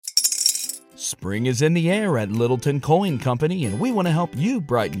Spring is in the air at Littleton Coin Company, and we want to help you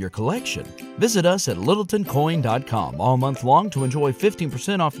brighten your collection. Visit us at littletoncoin.com all month long to enjoy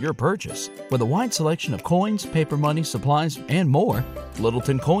 15% off your purchase. With a wide selection of coins, paper money, supplies, and more,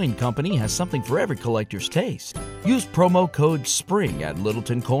 Littleton Coin Company has something for every collector's taste. Use promo code SPRING at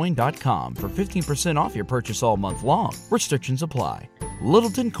littletoncoin.com for 15% off your purchase all month long. Restrictions apply.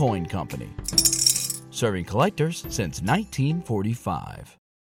 Littleton Coin Company. Serving collectors since 1945.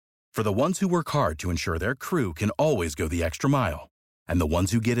 For the ones who work hard to ensure their crew can always go the extra mile, and the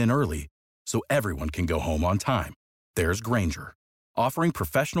ones who get in early so everyone can go home on time, there's Grainger, offering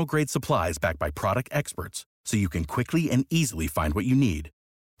professional-grade supplies backed by product experts so you can quickly and easily find what you need.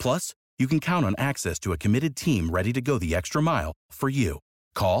 Plus, you can count on access to a committed team ready to go the extra mile for you.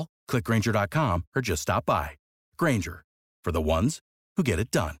 Call, click Grainger.com, or just stop by. Grainger, for the ones who get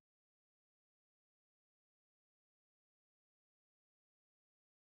it done.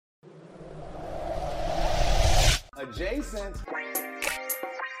 Adjacent.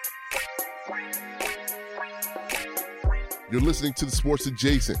 You're listening to the Sports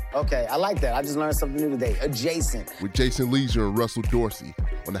Adjacent. Okay, I like that. I just learned something new today. Adjacent. With Jason Leisure and Russell Dorsey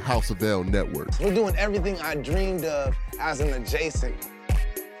on the House of L Network. We're doing everything I dreamed of as an adjacent.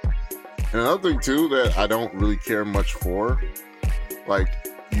 And another thing, too, that I don't really care much for, like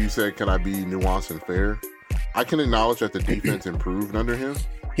you said, can I be nuanced and fair? I can acknowledge that the defense improved under him.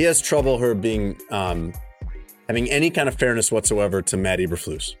 He has trouble being having any kind of fairness whatsoever to Matt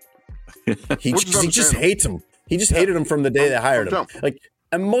Eberflus. He just hates him. He just hated him from the day they hired him. Like,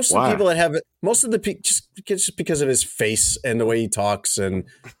 and most of the people that have it, just because of his face and the way he talks and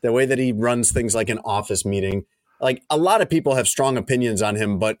the way that he runs things like an office meeting. Like, a lot of people have strong opinions on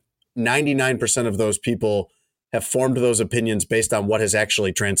him, but 99% of those people have formed those opinions based on what has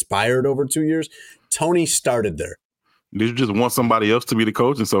actually transpired over 2 years. Tony started there. Did you just want somebody else to be the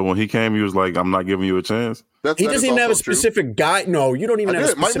coach? And so when he came, he was like, I'm not giving you a chance? He doesn't even have a specific guy. No, you don't even have a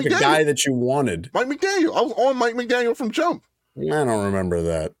specific guy that you wanted. Mike McDaniel. I was on Mike McDaniel from jump. I don't remember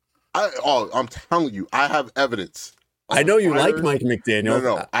that. I'm telling you, I have evidence. I know you like Mike McDaniel.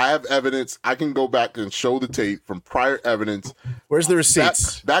 No, I have evidence. I can go back and show the tape from prior evidence. Where's the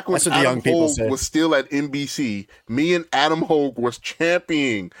receipts? Back when Adam Hogue was still at NBC, me and Adam Hogue was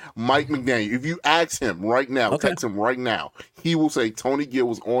championing Mike McDaniel. If you ask him right now, text him right now, he will say Tony Gill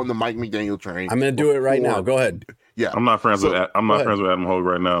was on the Mike McDaniel train. I'm going to do it right now. Go ahead. Yeah, I'm not friends with Adam Hogue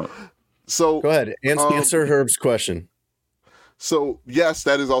right now. So go ahead. Answer Herb's question. So yes,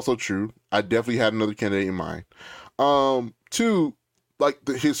 that is also true. I definitely had another candidate in mind. Two, like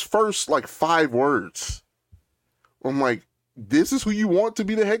his first 5 words, I'm like, this is who you want to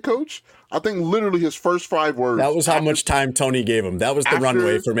be the head coach? I think literally his first 5 words. That was how much time Tony gave him. That was the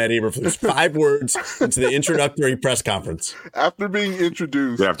runway for Matt Eberflus. 5 words into the introductory press conference. After being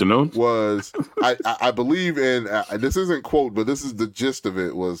introduced, good afternoon. Was I believe in this isn't quote, but this is the gist of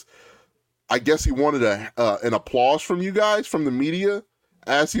it. Was I guess he wanted an applause from you guys, from the media,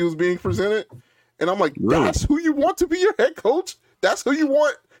 as he was being presented. And I'm like, that's who you want to be your head coach? That's who you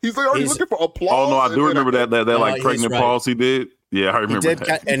want? He's like, are you looking for applause? Oh, no, I do remember that pregnant pause he did. Yeah, I remember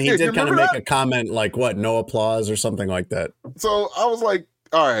that. And he did kind of make a comment like, what, no applause or something like that. So I was like,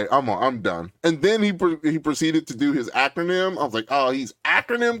 all right, I'm done. And then he proceeded to do his acronym. I was like, oh, he's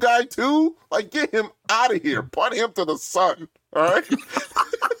acronym guy too? Like, get him out of here. Put him to the sun. All right?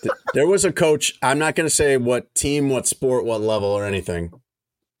 There was a coach, I'm not going to say what team, what sport, what level or anything.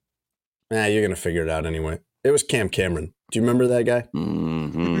 You're going to figure it out anyway. It was Cam Cameron. Do you remember that guy?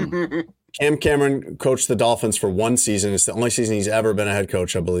 Mm-hmm. Cam Cameron coached the Dolphins for 1 season. It's the only season he's ever been a head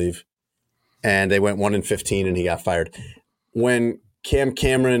coach, I believe. And they went 1-15 and he got fired. When Cam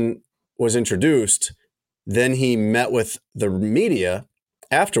Cameron was introduced, then he met with the media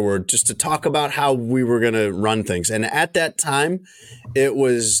afterward just to talk about how we were going to run things. And at that time, it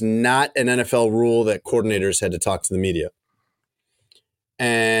was not an NFL rule that coordinators had to talk to the media.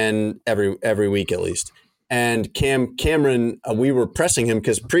 And every week at least. And Cam Cameron, we were pressing him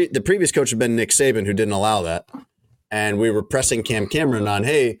because the previous coach had been Nick Saban, who didn't allow that. And we were pressing Cam Cameron on,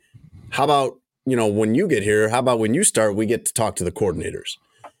 hey, how about, when you get here, how about when you start, we get to talk to the coordinators.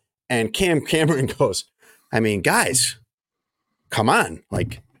 And Cam Cameron goes, I mean, guys, come on.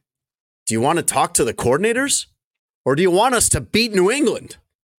 Like, do you want to talk to the coordinators or do you want us to beat New England?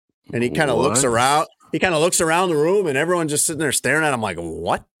 And he kind of looks around. He kind of looks around the room and everyone's just sitting there staring at him like,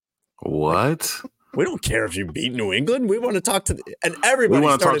 what? What? We don't care if you beat New England. We want to talk to and everybody. We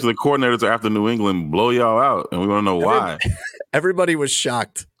want to talk to the coordinators after New England blow y'all out, and we want to know why. Everybody was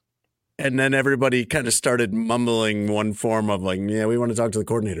shocked. And then everybody kind of started mumbling one form of like, yeah, we want to talk to the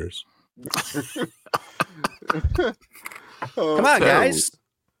coordinators. Come on, guys.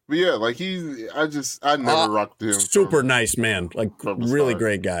 But yeah, like I never rocked him. Super nice man, like really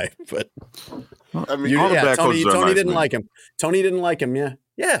great guy. But I mean, Tony didn't like him. Tony didn't like him.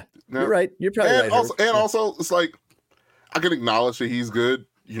 Yeah. You're right. You're probably right. Also, it's like I can acknowledge that he's good.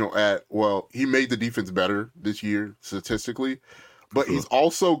 He made the defense better this year statistically, but he's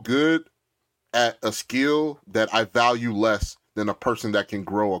also good at a skill that I value less than a person that can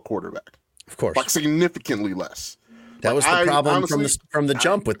grow a quarterback. Of course, like significantly less. That was the problem from the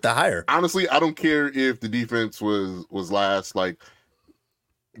jump with the hire. Honestly, I don't care if the defense was last. Like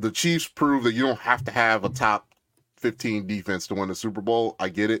the Chiefs proved that you don't have to have a top 15 defense to win the Super Bowl. I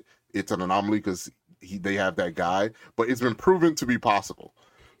get it; it's an anomaly because they have that guy, but it's been proven to be possible.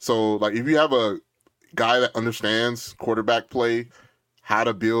 So, like, if you have a guy that understands quarterback play, how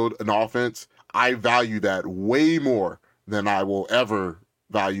to build an offense, I value that way more than I will ever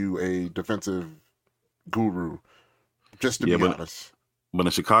value a defensive guru. Just to be honest. But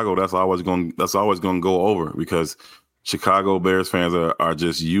in Chicago, that's always going to go over because Chicago Bears fans are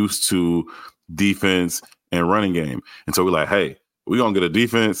just used to defense and running game, and so we're like, hey, we're going to get a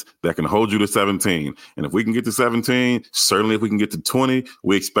defense that can hold you to 17. And if we can get to 17, certainly if we can get to 20,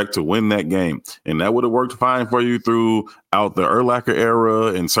 we expect to win that game. And that would have worked fine for you throughout the Urlacher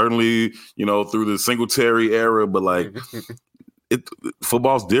era and certainly, through the Singletary era. But like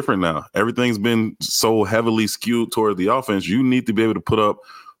football's different now. Everything's been so heavily skewed toward the offense. You need to be able to put up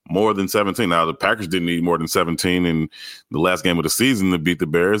more than 17. Now, the Packers didn't need more than 17 in the last game of the season to beat the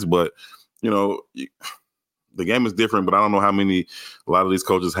Bears. But, the game is different, but I don't know how a lot of these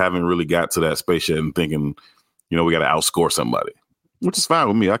coaches haven't really got to that space yet and thinking, we got to outscore somebody, which is fine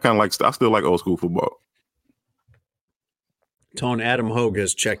with me. I still like old school football. Tone, Adam Hogue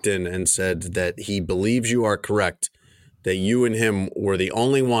has checked in and said that he believes you are correct, that you and him were the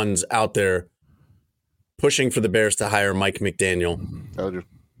only ones out there pushing for the Bears to hire Mike McDaniel. Told you.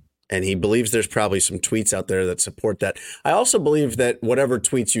 And he believes there's probably some tweets out there that support that. I also believe that whatever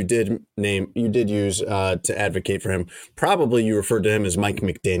tweets you did use to advocate for him, probably you referred to him as Mike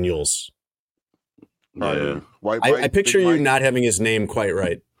McDaniels. Yeah. I picture you not having his name quite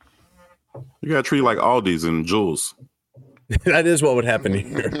right. You got to treat like Aldi's and Jules. That is what would happen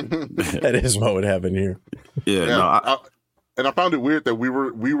here. That is what would happen here. Yeah. And I found it weird that we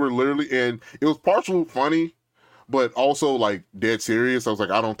were literally, and it was partially funny, but also like dead serious. I was like,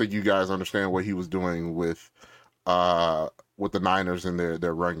 I don't think you guys understand what he was doing with the Niners and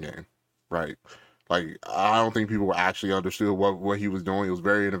their run game, right? Like, I don't think people actually understood what he was doing. It was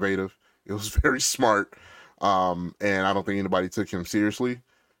very innovative. It was very smart, and I don't think anybody took him seriously,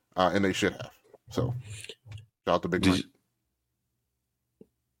 and they should have. So, shout out to Big Mike.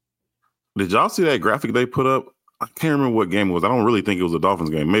 Did y'all see that graphic they put up? I can't remember what game it was. I don't really think it was a Dolphins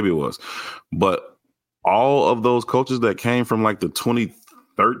game. Maybe it was, but all of those coaches that came from like the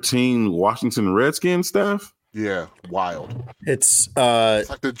 2013 Washington Redskins staff. Yeah, wild. It's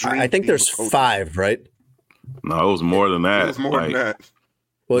like the dream. I think there's 5, right? No, it was more than that. It was more than that.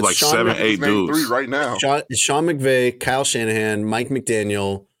 Well, it's like 7, 8 dudes. 3 right now. Sean McVay, Kyle Shanahan, Mike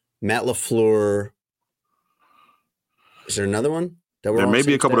McDaniel, Matt LaFleur. Is there another one? There may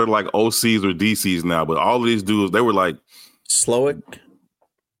be a couple that are like OCs or DCs now, but all of these dudes, they were like Slowick.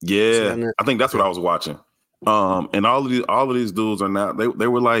 Yeah, I think that's what I was watching. And all of these dudes are now they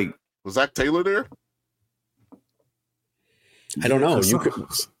were like, was Zach Taylor there? I don't know. You could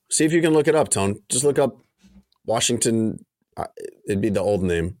see if you can look it up, Tone. Just look up Washington. It'd be the old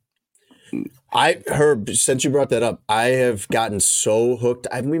name. Herb, since you brought that up, I have gotten so hooked.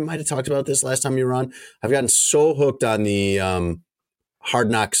 We might have talked about this last time you were on. I've gotten so hooked on the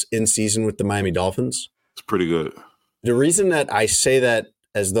Hard Knocks in season with the Miami Dolphins. It's pretty good. The reason that I say that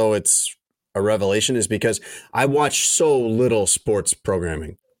as though it's a revelation is because I watch so little sports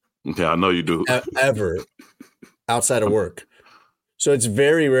programming. Okay, I know you do. Ever outside of work. So it's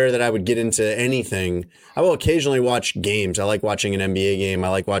very rare that I would get into anything. I will occasionally watch games. I like watching an NBA game. I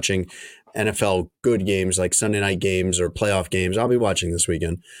like watching NFL good games like Sunday night games or playoff games. I'll be watching this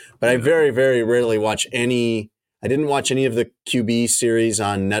weekend. But I very, very rarely watch any. I didn't watch any of the QB series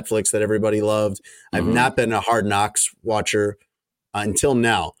on Netflix that everybody loved. I've not been a Hard Knocks watcher until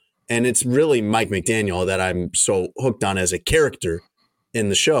now. And it's really Mike McDaniel that I'm so hooked on as a character in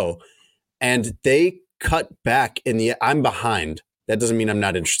the show. And they cut back I'm behind. That doesn't mean I'm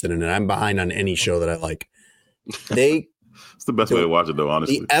not interested in it. I'm behind on any show that I like. It's the best way to watch it, though,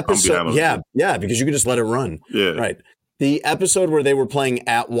 honestly. The episode, yeah, because you can just let it run. Yeah. Right. The episode where they were playing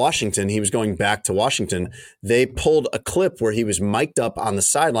at Washington, he was going back to Washington. They pulled a clip where he was mic'd up on the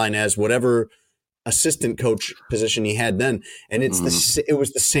sideline as whatever assistant coach position he had then. And it was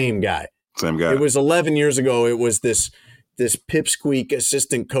the same guy. Same guy. It was 11 years ago. It was this this pipsqueak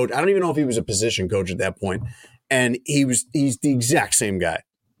assistant coach. I don't even know if he was a position coach at that point, and he's the exact same guy.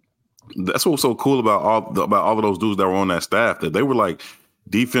 That's what's so cool about all of those dudes that were on that staff, that they were like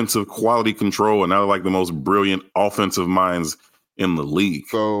defensive quality control, and now they're like the most brilliant offensive minds in the league.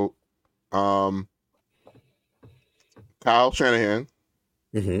 So, Kyle Shanahan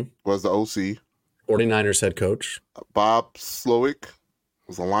was the OC. 49ers head coach. Bob Slowick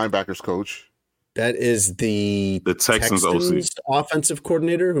was the linebackers coach. That is the Texans OC offensive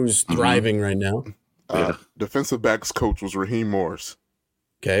coordinator who's thriving right now. Defensive backs coach was Raheem Morris.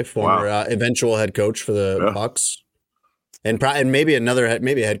 Okay, former eventual head coach for the Bucks, and maybe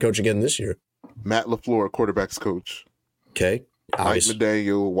maybe a head coach again this year. Matt LaFleur, quarterbacks coach. Okay, Mike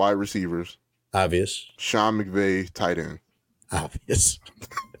McDaniel, wide receivers. Obvious. Sean McVay, tight end. Obvious.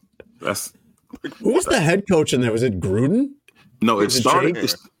 Who was the head coach in that? Was it Gruden? No, it started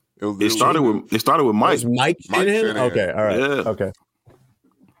with Mike. Was Mike Shanahan? Okay, all right. Yeah. Okay.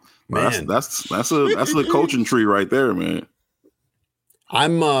 Man, that's a coaching tree right there, man.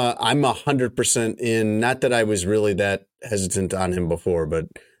 I'm 100% in. Not that I was really that hesitant on him before, but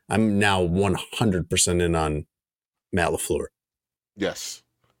I'm now 100% in on Matt LaFleur. Yes.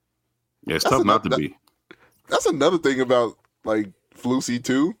 Yeah, it's tough not to be. That's another thing about like Flusy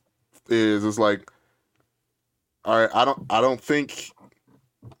too. Is like, all right, I don't think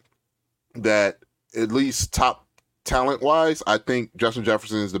that, at least top talent wise, I think Justin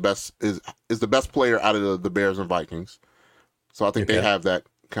Jefferson is the best player out of the Bears and Vikings. So I think they have that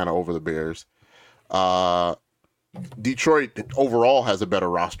kind of over the Bears. Detroit overall has a better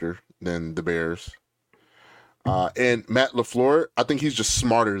roster than the Bears. And Matt LaFleur, I think he's just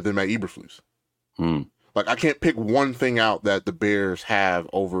smarter than Matt Eberflus. Like, I can't pick one thing out that the Bears have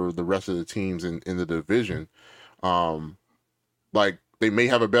over the rest of the teams in the division. Like, they may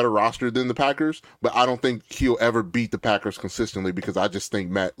have a better roster than the Packers, but I don't think he'll ever beat the Packers consistently because I just think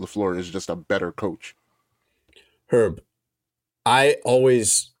Matt LaFleur is just a better coach. Herb, I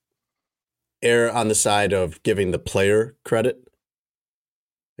always err on the side of giving the player credit.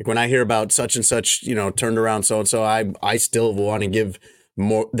 Like, when I hear about such and such, turned around so-and-so, I still want to give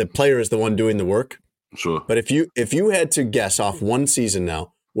more. The player is the one doing the work. Sure. But if you had to guess off one season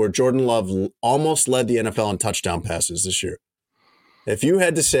now where Jordan Love almost led the NFL in touchdown passes this year, if you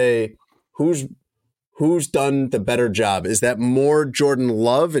had to say who's done the better job, is that more Jordan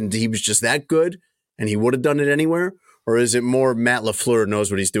Love and he was just that good and he would have done it anywhere? Or is it more Matt LaFleur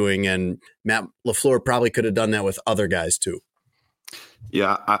knows what he's doing and Matt LaFleur probably could have done that with other guys too?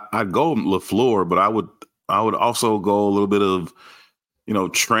 Yeah, I'd go LaFleur, but I would also go a little bit of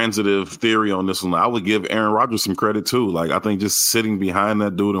transitive theory on this one. I would give Aaron Rodgers some credit too. Like, I think just sitting behind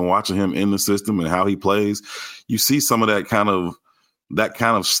that dude and watching him in the system and how he plays, you see some of that kind of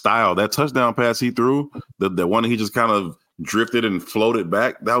style. That touchdown pass he threw, the one that he just kind of drifted and floated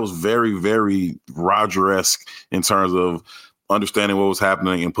back, that was very, very Rodger-esque in terms of understanding what was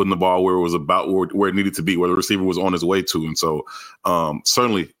happening and putting the ball where it was where it needed to be, where the receiver was on his way to. And so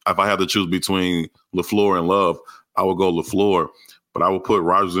certainly if I had to choose between LaFleur and Love, I would go LaFleur. But I will put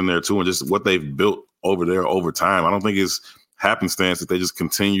Rodgers in there too, and just what they've built over there over time. I don't think it's happenstance that they just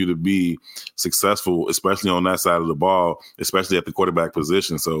continue to be successful, especially on that side of the ball, especially at the quarterback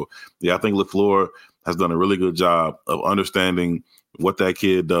position. So, yeah, I think LaFleur has done a really good job of understanding what that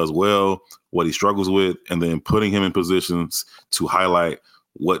kid does well, what he struggles with, and then putting him in positions to highlight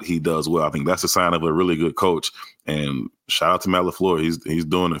what he does well. I think that's a sign of a really good coach. And shout out to Matt LaFleur. He's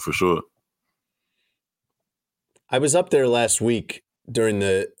doing it for sure. I was up there last week during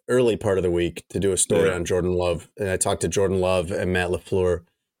the early part of the week to do a story on Jordan Love. And I talked to Jordan Love and Matt LaFleur.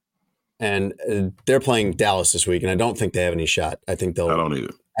 And they're playing Dallas this week, and I don't think they have any shot. I think they'll. I don't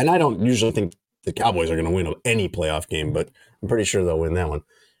either. And I don't usually think the Cowboys are going to win any playoff game, but I'm pretty sure they'll win that one.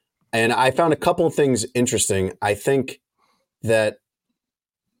 And I found a couple of things interesting. I think that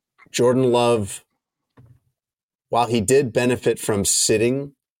Jordan Love, while he did benefit from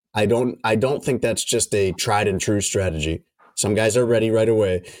sitting, I don't think that's just a tried and true strategy. Some guys are ready right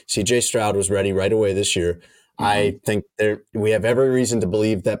away. CJ Stroud was ready right away this year. Mm-hmm. I think we have every reason to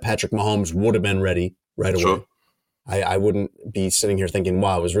believe that Patrick Mahomes would have been ready right away. Sure. I wouldn't be sitting here thinking,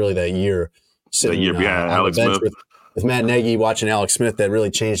 wow, it was really that year sitting the year behind Alex Smith with Matt Nagy watching Alex Smith that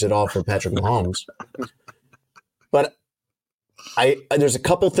really changed it all for Patrick Mahomes. But there's a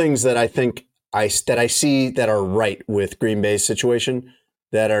couple things that I think I see that are right with Green Bay's situation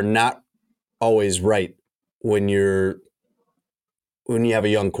that are not always right when you have a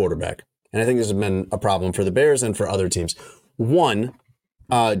young quarterback. And I think this has been a problem for the Bears and for other teams. One,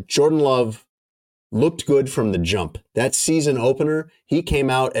 Jordan Love looked good from the jump. That season opener, he came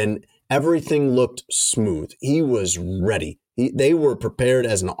out and Everything looked smooth. He was ready. They were prepared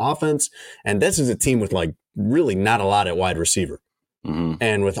as an offense, and this is a team with like really not a lot at wide receiver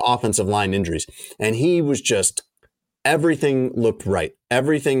and with offensive line injuries. And he was just, everything looked right.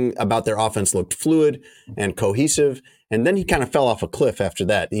 Everything about their offense looked fluid and cohesive. And then he kind of fell off a cliff after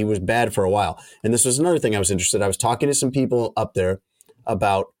that. He was bad for a while. And this was another thing I was interested in. I was talking to some people up there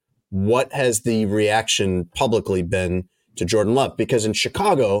about what has the reaction publicly been to Jordan Love, because in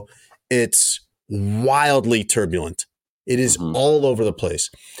Chicago, it's wildly turbulent. It is all over the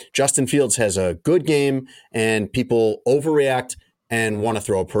place. Justin Fields has a good game and people overreact and want to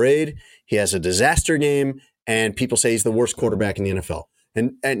throw a parade. He has a disaster game and people say he's the worst quarterback in the NFL.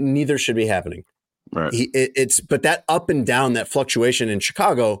 And neither should be happening. Right. But that up and down, that fluctuation in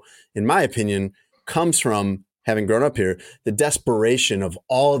Chicago, in my opinion, comes from, having grown up here, the desperation of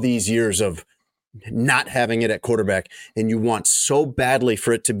all these years of not having it at quarterback. And you want so badly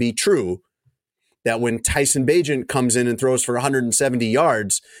for it to be true that when Tyson Bagent comes in and throws for 170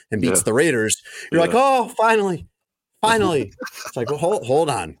 yards and beats the Raiders, you're like, oh, finally. It's like, well, hold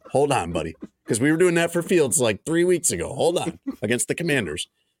on, buddy. Because we were doing that for Fields like 3 weeks ago. Hold on. Against the Commanders.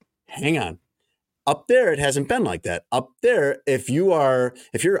 Hang on. Up there, it hasn't been like that. Up there, if you're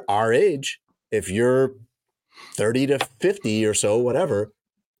our age, if you're 30 to 50 or so, whatever,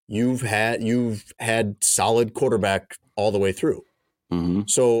 you've had solid quarterback all the way through.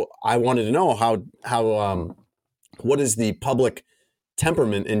 So I wanted to know how what is the public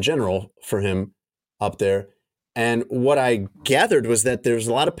temperament in general for him up there. And what I gathered was that there's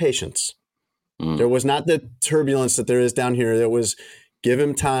a lot of patience. There was not the turbulence that there is down here. There was, give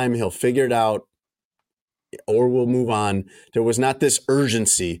him time, he'll figure it out, or we'll move on. There was not this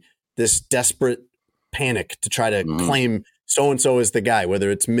urgency, this desperate panic to try to claim so-and-so is the guy,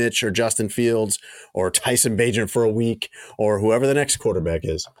 whether it's Mitch or Justin Fields or Tyson Bagent for a week or whoever the next quarterback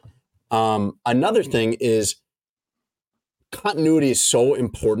is. Another thing is continuity is so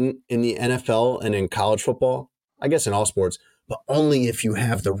important in the NFL and in college football, I guess in all sports, but only if you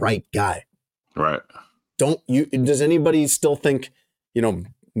have the right guy. Right. Does anybody still think,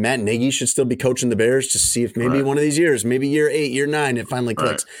 Matt Nagy should still be coaching the Bears to see if maybe one of these years, maybe year 8, year 9, it finally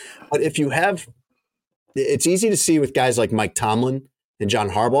clicks. But if you have, it's easy to see with guys like Mike Tomlin and John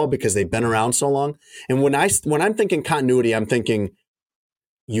Harbaugh because they've been around so long. And when I'm thinking continuity, I'm thinking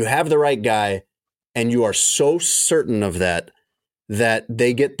you have the right guy and you are so certain of that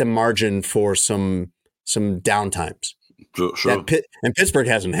they get the margin for some downtimes. Sure. And Pittsburgh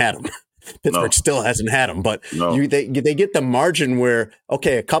hasn't had them. Pittsburgh still hasn't had them, but they get the margin where,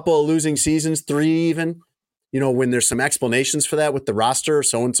 okay, a couple of losing seasons, 3 even, when there's some explanations for that with the roster,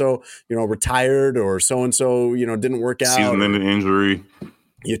 so-and-so, retired or so-and-so, didn't work out. Season-ending injury.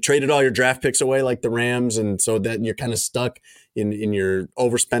 You traded all your draft picks away like the Rams, and so that you're kind of stuck in your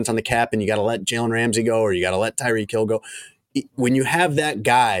overspent on the cap, and you got to let Jalen Ramsey go or you got to let Tyreek Hill go. When you have that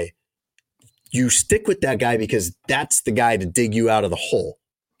guy, you stick with that guy because that's the guy to dig you out of the hole.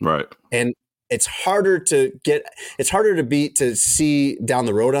 Right. And it's harder to see down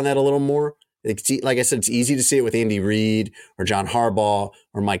the road on that a little more. Like I said, it's easy to see it with Andy Reid or John Harbaugh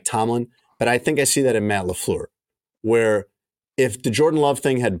or Mike Tomlin. But I think I see that in Matt LaFleur, where if the Jordan Love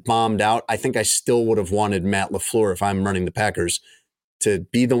thing had bombed out, I think I still would have wanted Matt LaFleur, if I'm running the Packers, to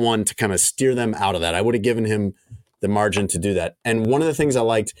be the one to kind of steer them out of that. I would have given him the margin to do that. And one of the things I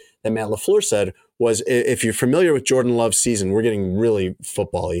liked that Matt LaFleur said was, if you're familiar with Jordan Love's season, we're getting really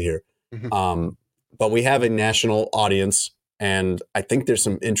football-y here. But we have a national audience, and I think there's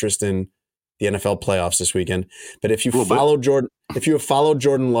some interest in the NFL playoffs this weekend. But if you have followed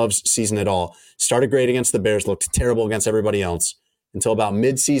Jordan Love's season at all, started great against the Bears, looked terrible against everybody else until about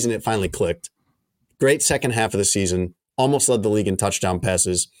mid-season it finally clicked. Great second half of the season, almost led the league in touchdown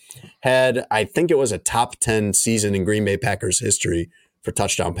passes. Had, I think it was a top 10 season in Green Bay Packers history for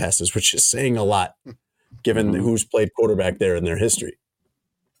touchdown passes, which is saying a lot given who's played quarterback there in their history.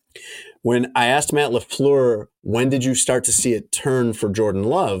 When I asked Matt LaFleur, when did you start to see it turn for Jordan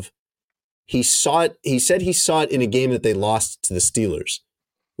Love? He said he saw it in a game that they lost to the Steelers,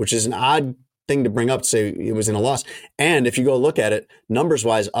 which is an odd thing to bring up to say it was in a loss. And if you go look at it,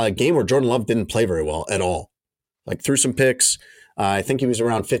 numbers-wise, a game where Jordan Love didn't play very well at all. Like threw some picks. I think he was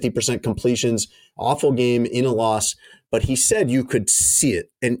around 50% completions. Awful game in a loss. But he said you could see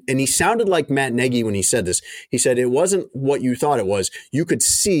it. And he sounded like Matt Nagy when he said this. He said it wasn't what you thought it was. You could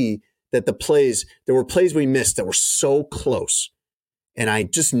see that there were plays we missed that were so close. And I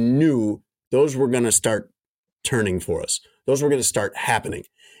just knew those were going to start turning for us. Those were going to start happening.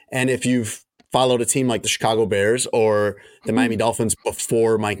 And if you've followed a team like the Chicago Bears or the Miami Dolphins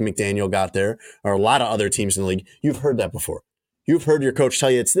before Mike McDaniel got there, or a lot of other teams in the league, you've heard that before. You've heard your coach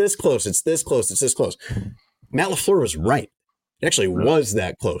tell you it's this close, it's this close, it's this close. Matt LaFleur was right. It actually was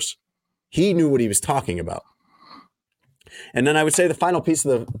that close. He knew what he was talking about. And then I would say the final piece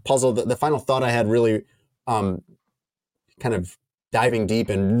of the puzzle, the final thought I had really kind of diving deep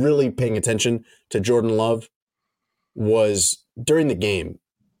and really paying attention to Jordan Love was during the game.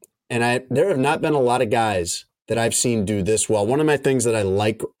 And there have not been a lot of guys that I've seen do this well. One of my things that I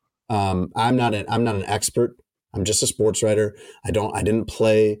like, I'm not an expert. I'm just a sports writer. I didn't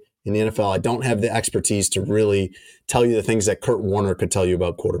play in the NFL. I don't have the expertise to really tell you the things that Kurt Warner could tell you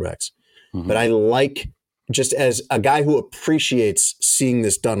about quarterbacks. Mm-hmm. But I like, just as a guy who appreciates seeing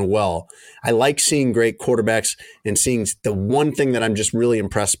this done well, I like seeing great quarterbacks and seeing the one thing that I'm just really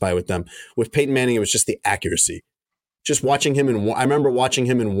impressed by with them. With Peyton Manning, it was just the accuracy. Just watching him I remember watching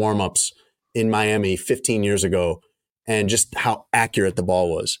him in warm-ups in Miami 15 years ago and just how accurate the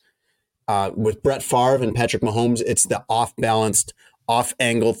ball was. With Brett Favre and Patrick Mahomes, it's the off-balanced,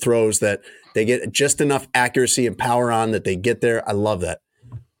 off-angle throws that they get just enough accuracy and power on that they get there. I love that.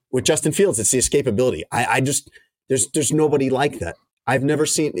 With Justin Fields, it's the escapability. There's nobody like that. I've never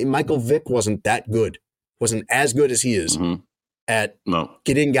seen Michael Vick wasn't that good, wasn't as good as he is at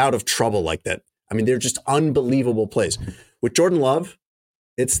getting out of trouble like that. I mean, they're just unbelievable plays. With Jordan Love,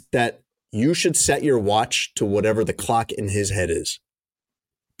 it's that you should set your watch to whatever the clock in his head is,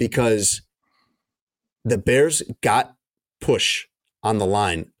 because the Bears got push on the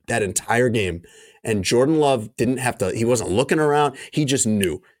line that entire game, and Jordan Love didn't have to. He wasn't looking around. He just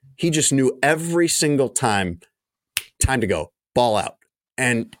knew. He just knew every single time to go, ball out.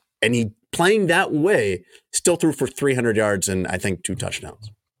 And he, playing that way, still threw for 300 yards and I think 2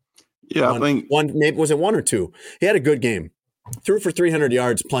 touchdowns. Yeah, I think one, maybe was it 1 or 2? He had a good game. Threw for 300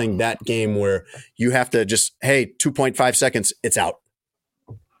 yards playing that game where you have to just, hey, 2.5 seconds, it's out.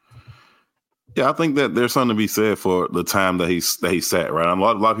 Yeah, I think that there's something to be said for the time that he sat, right? A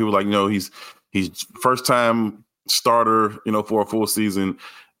lot of people like, he's first time starter, for a full season.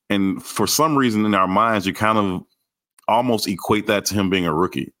 And for some reason in our minds, you kind of almost equate that to him being a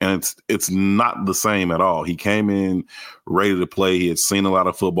rookie. And it's not the same at all. He came in ready to play. He had seen a lot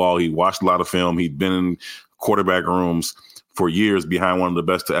of football. He watched a lot of film. He'd been in quarterback rooms for years behind one of the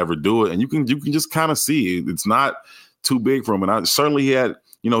best to ever do it. And you can just kind of see it's not too big for him. And certainly he had,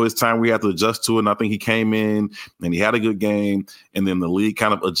 his time we had to adjust to it. And I think he came in and he had a good game. And then the league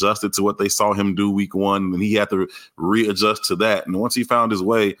kind of adjusted to what they saw him do week 1. And he had to readjust to that. And once he found his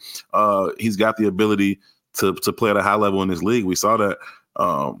way, he's got the ability to play at a high level in this league. We saw that.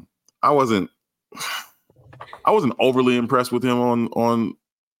 I wasn't overly impressed with him on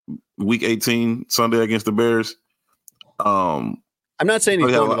week 18 Sunday against the Bears. I'm not saying he's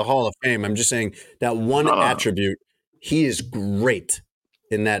going to the Hall of Fame. I'm just saying that one attribute, he is great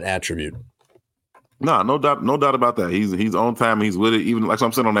in that attribute. No doubt about that. He's on time. He's with it. Even like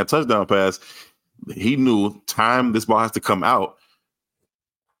I'm saying on that touchdown pass, he knew time. This ball has to come out,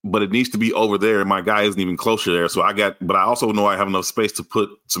 but it needs to be over there. My guy isn't even closer there. But I also know I have enough space to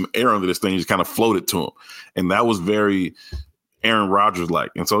put some air under this thing. Just kind of float it to him, and that was very Aaron Rodgers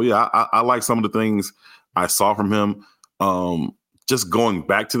like. And so yeah, I like some of the things I saw from him. Just going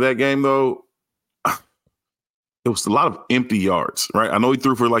back to that game though. It was a lot of empty yards, right? I know he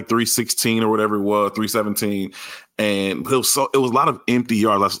threw for like 316 or whatever it was, 317. And it was a lot of empty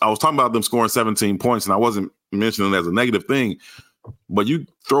yards. I was talking about them scoring 17 points, and I wasn't mentioning it as a negative thing. But you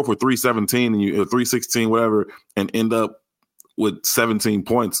throw for 317 and 316, whatever, and end up with 17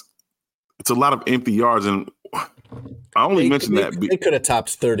 points. It's a lot of empty yards. And I only mentioned that. They could have topped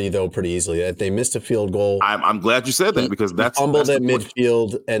 30, though, pretty easily. If they missed a field goal. I'm glad you said that, because that's fumbled at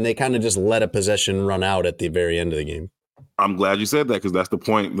midfield, and they kind of just let a possession run out at the very end of the game. I'm glad you said that, because that's the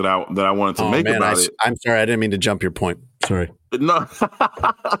point that I wanted to make about it. I'm sorry. I didn't mean to jump your point. Sorry. No.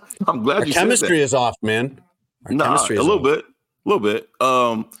 I'm glad you said that. Chemistry is off, man. A little bit.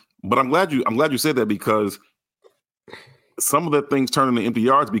 But I'm glad you said that, because some of the things turned into empty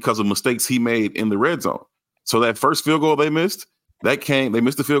yards because of mistakes he made in the red zone. So that first field goal they missed, they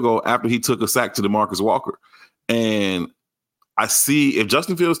missed the field goal after he took a sack to DeMarcus Walker. And I see if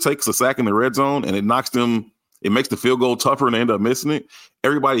Justin Fields takes a sack in the red zone and it makes the field goal tougher and they end up missing it,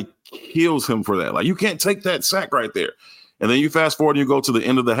 everybody kills him for that. Like, you can't take that sack right there. And then you fast forward and you go to the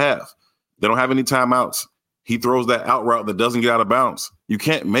end of the half. They don't have any timeouts. He throws that out route that doesn't get out of bounds. You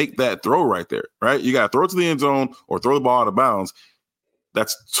can't make that throw right there, right? You got to throw it to the end zone or throw the ball out of bounds.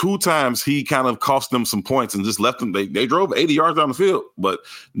 That's 2 times he kind of cost them some points and just left them. They drove 80 yards down the field, but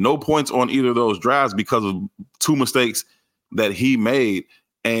no points on either of those drives because of 2 mistakes that he made.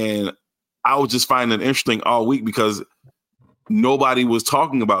 And I was just finding it interesting all week because nobody was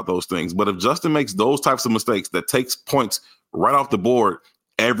talking about those things. But if Justin makes those types of mistakes that takes points right off the board,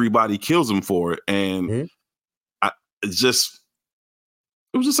 everybody kills him for it. And it was just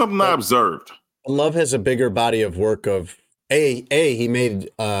something I observed. Love has a bigger body of work of he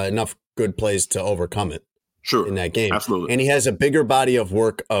made enough good plays to overcome it. Sure. In that game. Absolutely. And he has a bigger body of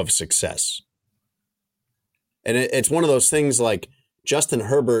work of success. And it's one of those things like Justin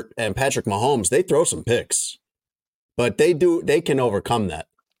Herbert and Patrick Mahomes, they throw some picks, but they can overcome that.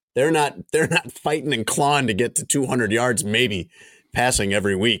 They're not fighting and clawing to get to 200 yards, maybe passing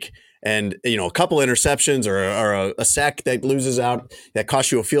every week. And, a couple interceptions or a sack that loses out, that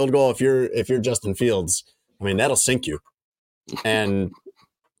costs you a field goal. If you're Justin Fields, I mean, that'll sink you. And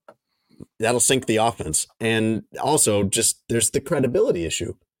that'll sink the offense. And also just there's the credibility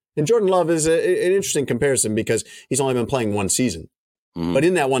issue. And Jordan Love is an interesting comparison because he's only been playing one season. But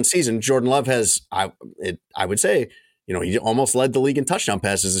in that one season, Jordan Love has, I would say, he almost led the league in touchdown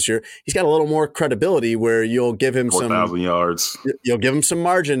passes this year. He's got a little more credibility where you'll give him 4,000 yards. You'll give him some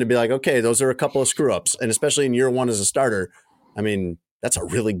margin to be like, okay, those are a couple of screw ups. And especially in year one as a starter, I mean, that's a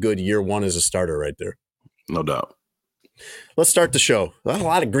really good year one as a starter right there. No doubt. Let's start the show. A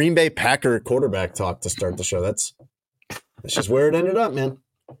lot of Green Bay Packer quarterback talk to start the show. That's just where it ended up, man.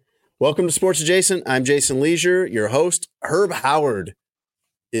 Welcome to Sports Adjacent. I'm Jason Leisure, your host. Herb Howard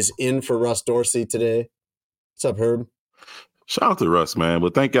is in for Russ Dorsey today. What's up, Herb? Shout out to Russ, man.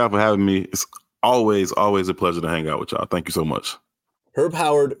 But thank y'all for having me. It's always a pleasure to hang out with y'all. Thank you so much. Herb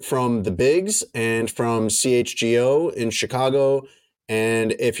Howard from the Bigs and from CHGO in Chicago.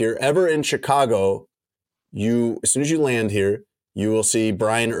 And if you're ever in Chicago, as soon as you land here, you will see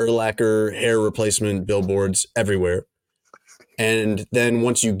Brian Urlacher hair replacement billboards everywhere. And then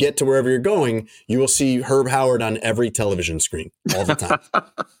once you get to wherever you're going, you will see Herb Howard on every television screen all the time,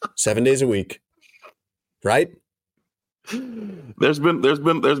 7 days a week. Right? There's been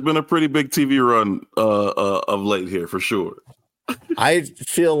a pretty big TV run of late here for sure. I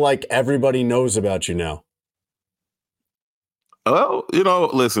feel like everybody knows about you now. Well,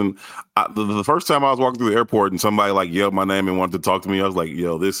 listen, the first time I was walking through the airport and somebody yelled my name and wanted to talk to me, I was like,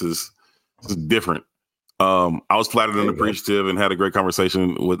 yo, this is different. I was flattered and appreciative and had a great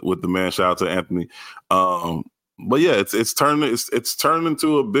conversation with the man. Shout out to Anthony. But yeah, it's turned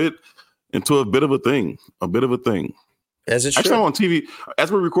into a bit of a thing. As it should. Actually, I'm on TV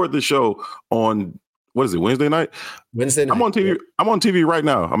as we record this show on what is it, Wednesday night? Wednesday night. I'm on TV. Yeah. I'm on TV right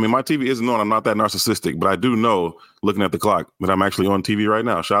now. I mean, my TV isn't on. I'm not that narcissistic, but I do know, looking at the clock, that I'm actually on TV right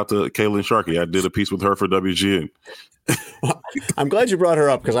now. Shout out to Kaylin Sharkey. I did a piece with her for WGN. I'm glad you brought her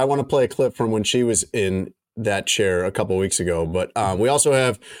up because I want to play a clip from when she was in that chair a couple of weeks ago. But we also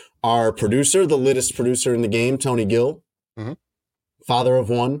have our producer, the littest producer in the game, Tony Gill, father of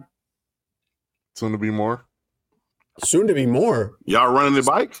one. Soon to be more. Soon to be more. Y'all running the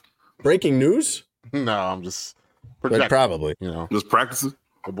bike? Breaking news? No, I'm just projecting. Probably. Just practicing.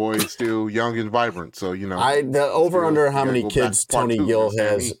 The boy is still young and vibrant, so the over under how many kids Tony Gill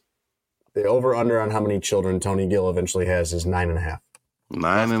has. The over under on how many children Tony Gill eventually has is 9.5.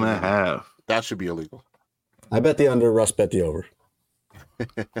 9.5. That should be illegal. I bet the under. Russ bet the over.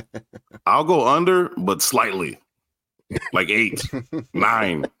 I'll go under, but slightly, like 8,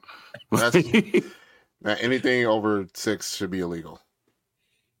 9. Anything over 6 should be illegal.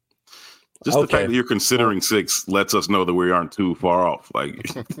 Just the fact that you're considering 6 lets us know that we aren't too far off. I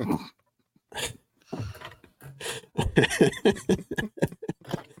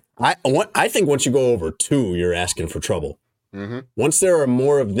think once you go over 2, you're asking for trouble. Once there are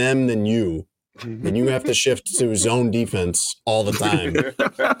more of them than you, then you have to shift to zone defense all the time.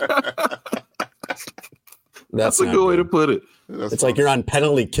 That's a good way to put it. It's like you're on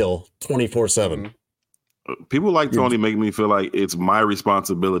penalty kill 24/7. People like Tony make me feel like it's my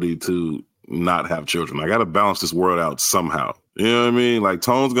responsibility to not have children. I got to balance this world out somehow. You know what I mean? Like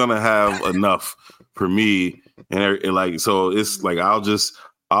Tone's gonna have enough for me, and so it's like I'll just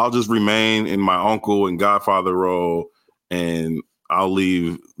remain in my uncle and godfather role, and I'll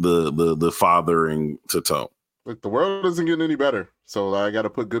leave the fathering to Tone. Look, the world isn't getting any better, so I got to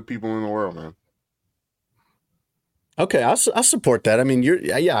put good people in the world, man. Okay, I'll support that. I mean,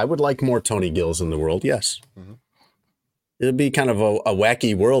 I would like more Tony Gills in the world. Yes, it'll be kind of a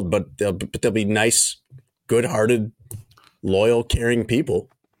wacky world, but they'll be nice, good-hearted, loyal, caring people.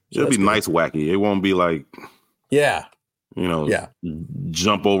 So it'll be nice, wacky. It won't be like,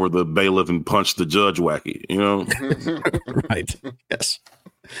 jump over the bailiff and punch the judge wacky. Right. Yes.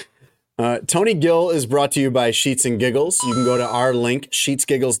 Tony Gill is brought to you by Sheets and Giggles. You can go to our link,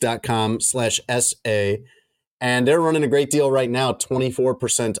 sheetsgiggles.com/SA. And they're running a great deal right now,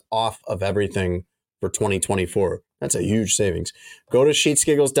 24% off of everything for 2024. That's a huge savings. Go to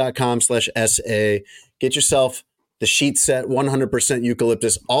sheetsgiggles.com/SA. Get yourself the sheet set, 100%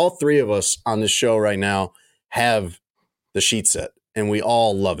 eucalyptus. All three of us on this show right now have the sheet set, and we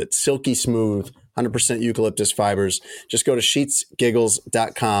all love it. Silky smooth, 100% eucalyptus fibers. Just go to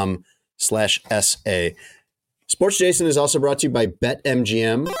sheetsgiggles.com/SA. Sports Jason is also brought to you by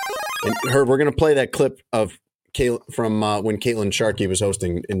BetMGM. And Herb, we're going to play that clip of from when Caitlin Sharkey was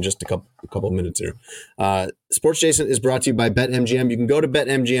hosting in just a couple minutes here. Sports Jason is brought to you by BetMGM. You can go to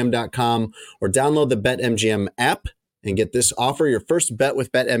BetMGM.com or download the BetMGM app and get this offer. Your first bet with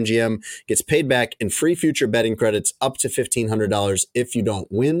BetMGM gets paid back in free future betting credits up to $1,500 if you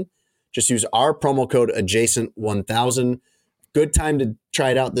don't win. Just use our promo code adjacent1000. Good time to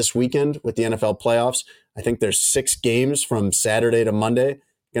try it out this weekend with the NFL playoffs. I think there's 6 games from Saturday to Monday.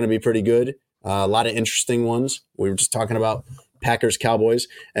 Going to be pretty good. A lot of interesting ones. We were just talking about Packers, Cowboys.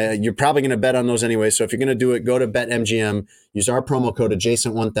 You're probably going to bet on those anyway. So if you're going to do it, go to BetMGM. Use our promo code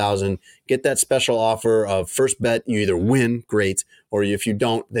adjacent1000. Get that special offer of first bet. You either win, great, or if you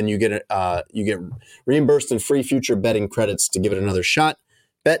don't, then you get reimbursed in free future betting credits to give it another shot.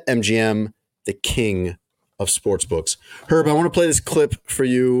 BetMGM, the king of sportsbooks. Herb, I want to play this clip for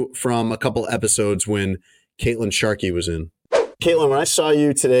you from a couple episodes when Caitlin Sharkey was in. Caitlin, when I saw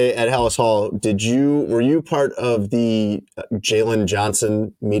you today at Hallis Hall, were you part of the Jalen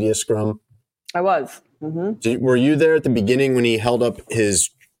Johnson media scrum? I was. Mm-hmm. Were you there at the beginning when he held up his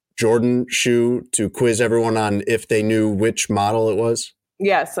Jordan shoe to quiz everyone on if they knew which model it was?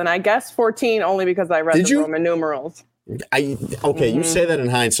 Yes, and I guessed 14 only because I read the Roman numerals. You say that in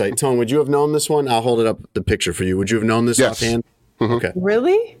hindsight. Tone, would you have known this one? I'll hold it up the picture for you. Would you have known this offhand? Mm-hmm. Okay.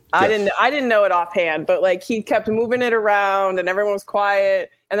 Really? Yes. I didn't know it offhand, but like he kept moving it around and everyone was quiet.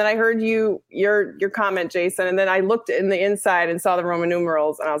 And then I heard your comment, Jason, and then I looked in the inside and saw the Roman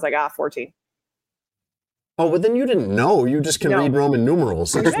numerals and I was like, 14. Oh, but then you didn't know. You just can read Roman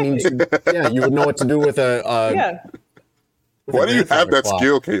numerals. That just means you would know what to do with a Why do you have that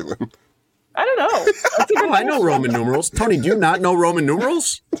skill, Caitlin? I don't know. I know Roman numerals. Tony, do you not know Roman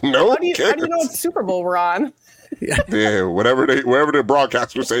numerals? No. How do you know what Super Bowl we're on? Yeah, wherever the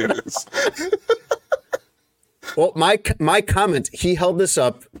broadcasters say it is. Well, my comment, he held this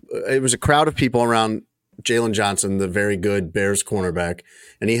up. It was a crowd of people around Jalen Johnson, the very good Bears cornerback,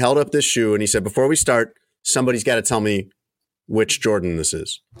 and he held up this shoe and he said, before we start, somebody's got to tell me which Jordan this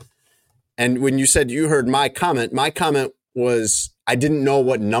is. And when you said you heard my comment was I didn't know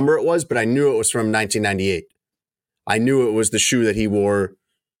what number it was, but I knew it was from 1998. I knew it was the shoe that he wore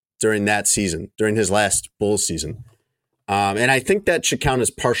during that season, during his last Bulls season. And I think that should count as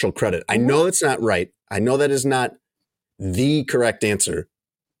partial credit. I know it's not right. I know that is not the correct answer,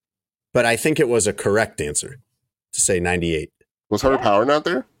 but I think it was a correct answer to say 98. Was Herb Howard not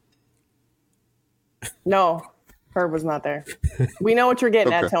there? No, Herb was not there. We know what you're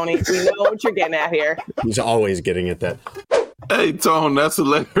getting at, Tony. We know what you're getting at here. He's always getting at that. Hey, Tone, that's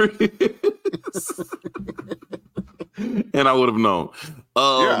hilarious. And I would have known.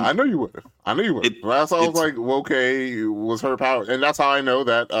 Yeah, I know you would have. Last I was like, well, okay, it was Herb Howard. And that's how I know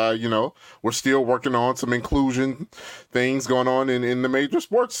that, we're still working on some inclusion things going on in the major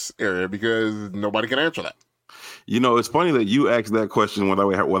sports area because nobody can answer that. It's funny that you asked that question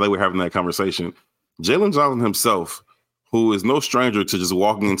while they were having that conversation. Jalen Johnson himself, who is no stranger to just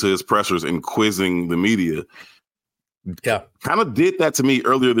walking into his pressers and quizzing the media, kind of did that to me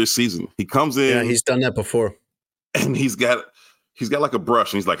earlier this season. He comes in. Yeah, he's done that before. And he's got like a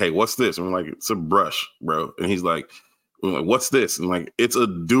brush. And he's like, hey, what's this? And I'm like, it's a brush, bro. And he's like, what's this? And like, it's a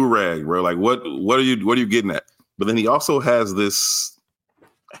do-rag, bro. Like, what are you getting at? But then he also has this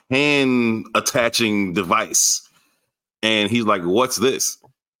hand attaching device. And he's like, what's this?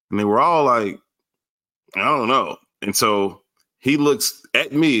 And they were all like, I don't know. And so he looks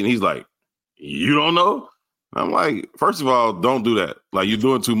at me and he's like, you don't know? I'm like, first of all, don't do that. Like, you're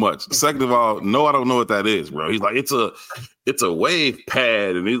doing too much. Second of all, no, I don't know what that is, bro. He's like, it's a wave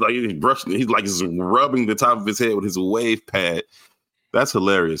pad. And he's just rubbing the top of his head with his wave pad. That's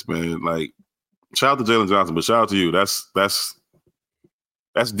hilarious, man. Like, shout out to Jalen Johnson, but shout out to you. That's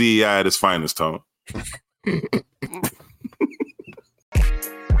DEI at its finest, Tone.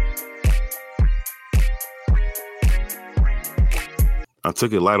 I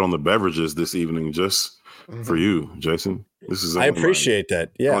took it light on the beverages this evening just for you, Jason. I appreciate that.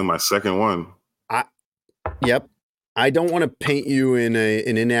 Yeah. Only my second one. Yep. I don't want to paint you in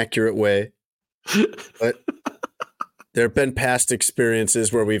an inaccurate way, but there have been past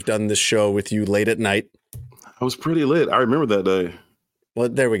experiences where we've done this show with you late at night. I was pretty lit. I remember that day. Well,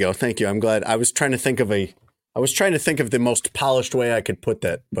 there we go. Thank you. I'm glad. I was trying to think of the most polished way I could put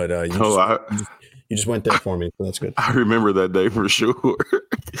that, but you just went there for me, so that's good. I remember that day for sure.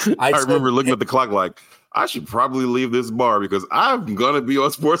 I remember looking at the clock like, I should probably leave this bar because I'm going to be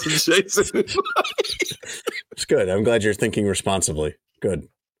on Sports Adjacent. It's good. I'm glad you're thinking responsibly. Good.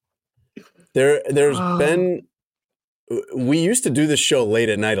 There's been, we used to do this show late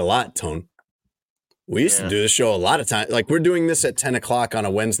at night a lot, Tone. We used to do this show a lot of times. Like, we're doing this at 10 o'clock on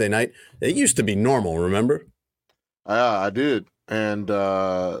a Wednesday night. It used to be normal, remember? I did. And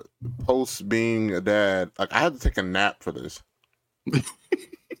post being a dad, like, I had to take a nap for this.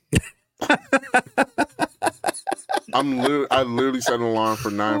 I literally set an alarm for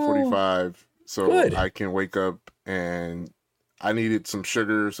 9:45 so Good. I can wake up, and I needed some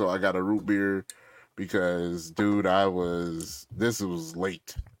sugar, so I got a root beer because, dude, this was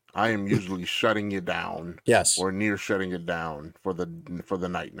late. I am usually shutting it down. Yes. Or near shutting it down for the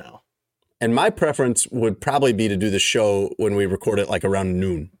night now. And my preference would probably be to do the show when we record it like around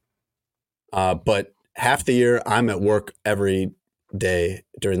noon. But half the year I'm at work every day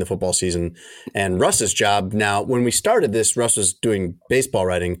during the football season. And Russ's job now, when we started this, Russ was doing baseball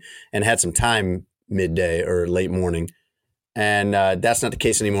writing and had some time midday or late morning. And that's not the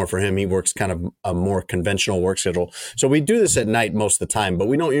case anymore for him. He works kind of a more conventional work schedule. So we do this at night most of the time, but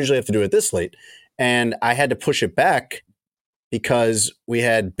we don't usually have to do it this late. And I had to push it back because we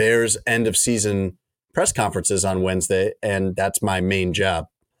had Bears end of season press conferences on Wednesday, and that's my main job.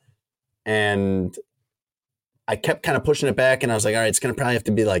 And I kept kind of pushing it back, and I was like, all right, it's going to probably have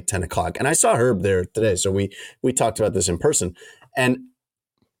to be like 10 o'clock. And I saw Herb there today, so we talked about this in person. And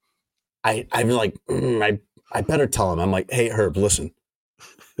I'm like, I better tell him. I'm like, hey, Herb, listen,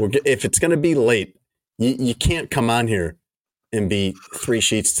 if it's going to be late, you can't come on here and be 3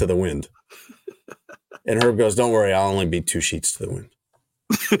 sheets to the wind. And Herb goes, don't worry, I'll only be 2 sheets to the wind.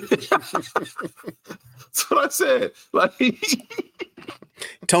 That's what I said. Like,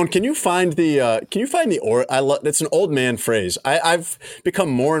 Tone, can you find the it's an old man phrase. I've become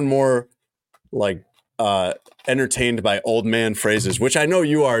more and more like entertained by old man phrases, which I know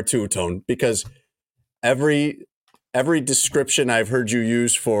you are too, Tone, because every description I've heard you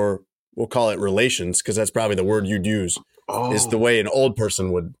use for, we'll call it relations, because that's probably the word you'd use, is the way an old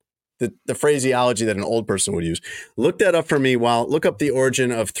person would, the phraseology that an old person would use. Look that up for me look up the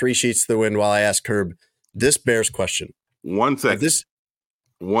origin of 3 sheets to the wind while I ask Herb this Bears question. 1 second.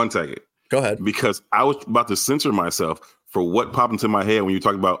 1 second. Go ahead. Because I was about to censor myself for what popped into my head when you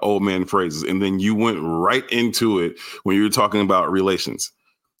talked about old man phrases. And then you went right into it when you were talking about relations.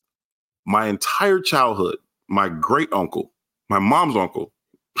 My entire childhood, my great uncle, my mom's uncle,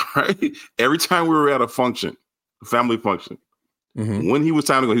 right? Every time we were at a function, family function, when he was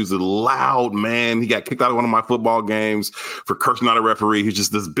time to go, he was a loud man. He got kicked out of one of my football games for cursing out a referee. He's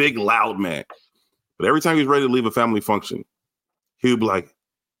just this big, loud man. But every time he was ready to leave a family function, he would be like,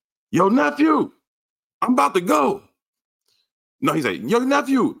 yo, nephew, I'm about to go. No, he's like, yo,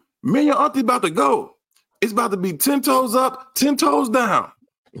 nephew, me and your auntie about to go. It's about to be 10 toes up, 10 toes down.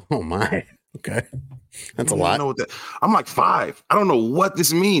 Oh, my. Okay. That's a lot. Know what I'm like 5. I don't know what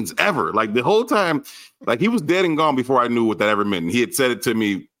this means ever. Like the whole time, like he was dead and gone before I knew what that ever meant. He had said it to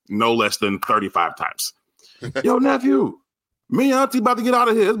me no less than 35 times. Yo, nephew, me and auntie about to get out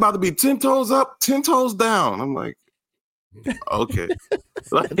of here. It's about to be 10 toes up, 10 toes down. I'm like, okay.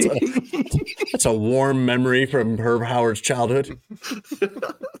 That's a warm memory from Herb Howard's childhood.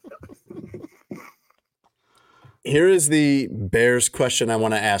 Here is the Bears question I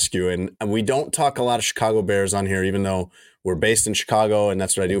want to ask you. And we don't talk a lot of Chicago Bears on here, even though we're based in Chicago and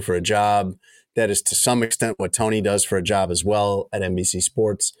that's what I do for a job. That is to some extent what Tony does for a job as well at NBC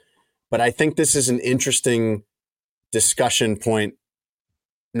Sports. But I think this is an interesting discussion point,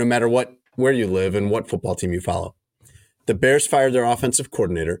 no matter where you live and what football team you follow. The Bears fired their offensive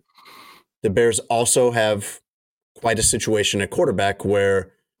coordinator. The Bears also have quite a situation at quarterback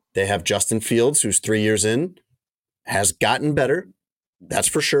where they have Justin Fields, who's 3 years in, has gotten better. That's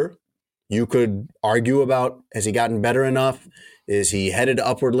for sure. You could argue about, has he gotten better enough? Is he headed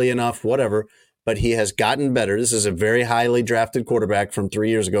upwardly enough? Whatever. But he has gotten better. This is a very highly drafted quarterback from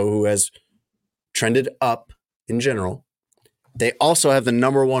 3 years ago who has trended up in general. They also have the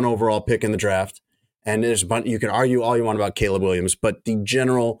number 1 overall pick in the draft. And there's a bunch, you can argue all you want about Caleb Williams, but the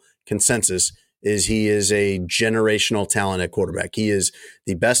general consensus is he is a generational talent at quarterback. He is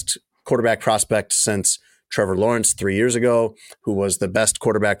the best quarterback prospect since Trevor Lawrence 3 years ago, who was the best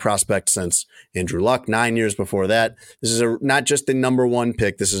quarterback prospect since Andrew Luck 9 years before that. This is not just the number 1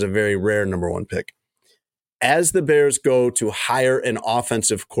 pick. This is a very rare number 1 pick. As the Bears go to hire an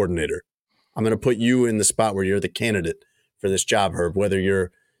offensive coordinator, I'm going to put you in the spot where you're the candidate for this job, Herb, whether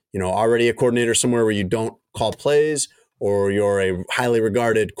you're already a coordinator somewhere where you don't call plays, or you're a highly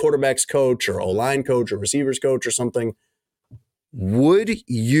regarded quarterbacks coach or O-line coach or receivers coach or something. Would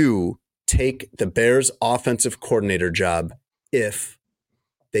you take the Bears offensive coordinator job if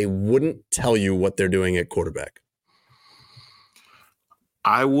they wouldn't tell you what they're doing at quarterback?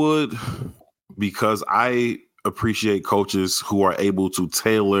 I would, because I appreciate coaches who are able to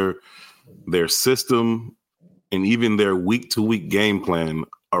tailor their system and even their week-to-week game plan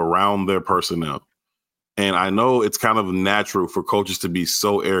around their personnel. And I know it's kind of natural for coaches to be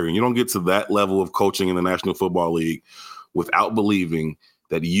so arrogant. You don't get to that level of coaching in the National Football League without believing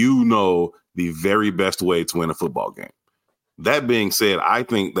that you know the very best way to win a football game. That being said, I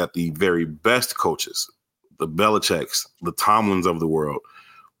think that the very best coaches, the Belichicks, the Tomlins of the world,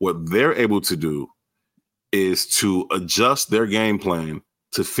 what they're able to do is to adjust their game plan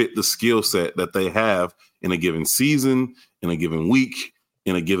to fit the skill set that they have in a given season, in a given week,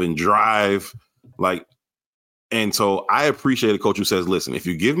 in a given drive. And so I appreciate a coach who says, listen, if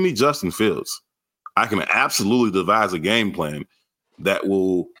you give me Justin Fields, I can absolutely devise a game plan that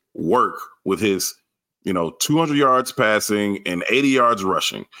will work with his, 200 yards passing and 80 yards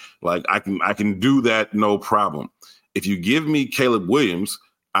rushing. I can do that, no problem. If you give me Caleb Williams,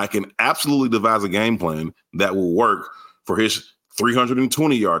 I can absolutely devise a game plan that will work for his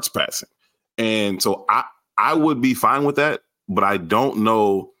 320 yards passing. And so I would be fine with that, but I don't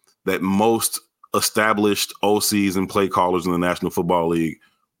know that most established OCs and play callers in the National Football League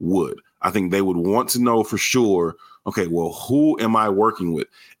would. I think they would want to know for sure, okay, well, who am I working with?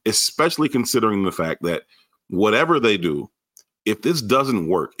 Especially considering the fact that whatever they do, if this doesn't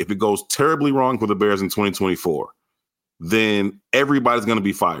work, if it goes terribly wrong for the Bears in 2024, then everybody's going to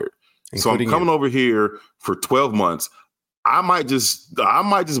be fired. So I'm coming over here for 12 months. I might just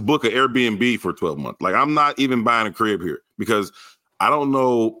book an Airbnb for 12 months. I'm not even buying a crib here because I don't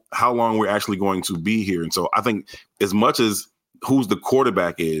know how long we're actually going to be here. And so I think as much as who's the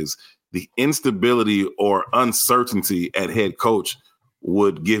quarterback is, the instability or uncertainty at head coach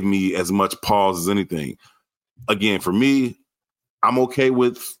would give me as much pause as anything. Again, for me, I'm okay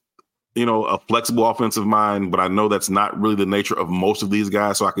with, a flexible offensive mind, but I know that's not really the nature of most of these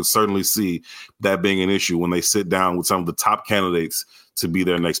guys. So I can certainly see that being an issue when they sit down with some of the top candidates to be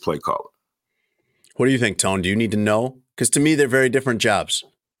their next play caller. What do you think, Tone? Do you need to know? Because to me, they're very different jobs.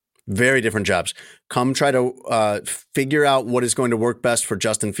 Very different jobs. Come try to figure out what is going to work best for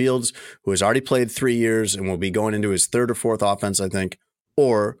Justin Fields, who has already played 3 years and will be going into his third or fourth offense, I think.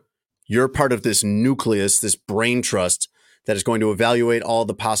 Or you're part of this nucleus, this brain trust that is going to evaluate all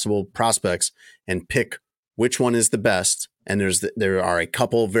the possible prospects and pick which one is the best. And there are a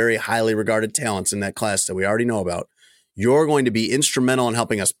couple very highly regarded talents in that class that we already know about. You're going to be instrumental in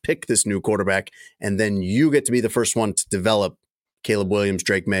helping us pick this new quarterback, and then you get to be the first one to develop Caleb Williams,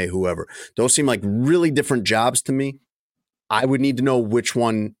 Drake May, whoever. Those seem like really different jobs to me. I would need to know which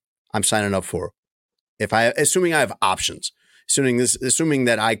one I'm signing up for. Assuming I have options, assuming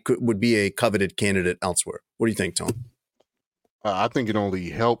that I would be a coveted candidate elsewhere. What do you think, Tom? I think it only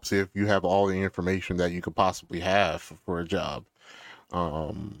helps if you have all the information that you could possibly have for a job.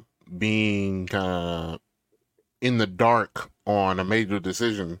 Being kind of in the dark on a major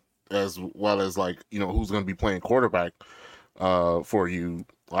decision, as well as who's going to be playing quarterback for you,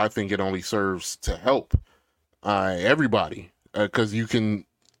 I think it only serves to help everybody, because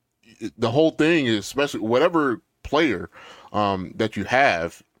the whole thing is, especially whatever player that you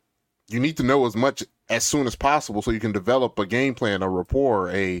have, you need to know as much as soon as possible so you can develop a game plan, a rapport,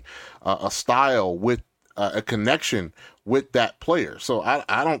 a style with a connection with that player. So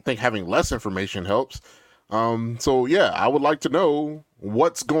I don't think having less information helps. So yeah, I would like to know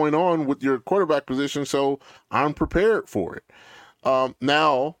what's going on with your quarterback position so I'm prepared for it.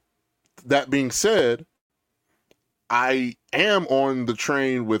 Now, that being said, I am on the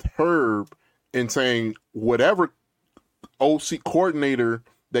train with Herb in saying whatever OC coordinator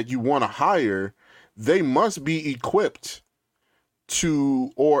that you want to hire, they must be equipped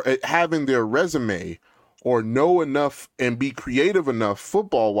to, or having their resume, or know enough and be creative enough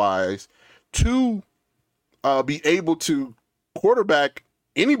football wise to be able to quarterback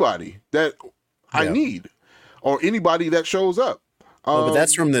anybody that I need, or anybody that shows up. But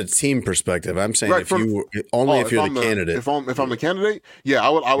that's from the team perspective. I'm saying if you're the candidate. If I'm the candidate, yeah,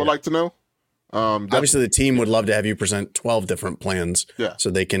 I would like to know. Obviously, the team would love to have you present 12 different plans, so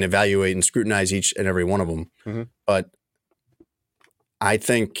they can evaluate and scrutinize each and every one of them. Mm-hmm. But I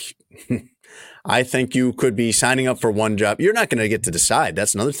think you could be signing up for one job. You're not going to get to decide.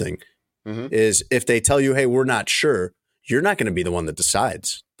 That's another thing. Mm-hmm. Is if they tell you, hey, we're not sure, you're not going to be the one that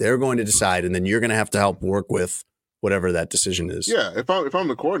decides. They're going to decide, and then you're going to have to help work with whatever that decision is. Yeah, if I'm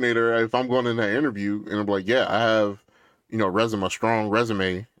the coordinator, if I'm going in that interview and I'm like, yeah, I have, a strong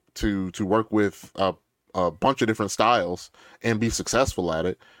resume to work with a bunch of different styles and be successful at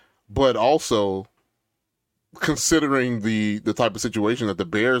it, but also considering the type of situation that the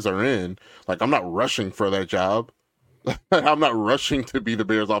Bears are in, like, I'm not rushing for that job. I'm not rushing to be the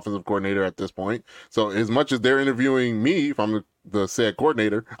Bears offensive coordinator at this point. So as much as they're interviewing me, if I'm the said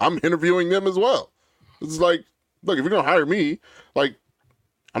coordinator, I'm interviewing them as well. It's like, look, if you're going to hire me, like,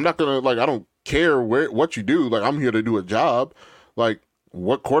 I'm not going to, like, I don't care what you do. Like, I'm here to do a job. Like,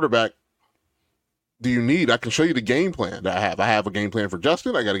 what quarterback do you need? I can show you the game plan that I have. I have a game plan for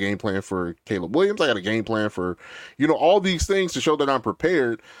Justin. I got a game plan for Caleb Williams. I got a game plan for, all these things to show that I'm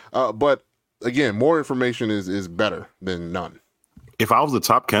prepared. But again, more information is better than none. If I was the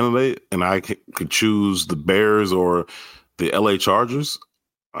top candidate and I could choose the Bears or the LA Chargers,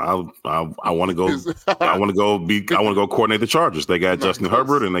 I want to go. I want to go coordinate the Chargers. They got Justin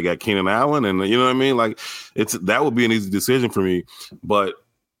Herbert and they got Keenan Allen, and you know what I mean. Like, that would be an easy decision for me. But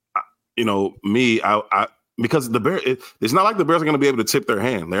me, I because the Bears, it's not like the Bears are going to be able to tip their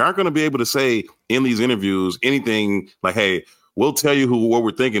hand. They aren't going to be able to say in these interviews anything like, "Hey, we'll tell you what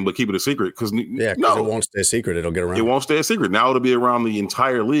we're thinking, but keep it a secret." Because it won't stay a secret. It'll get around. It won't stay a secret. Now it'll be around the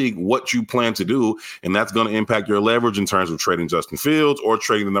entire league what you plan to do, and that's going to impact your leverage in terms of trading Justin Fields or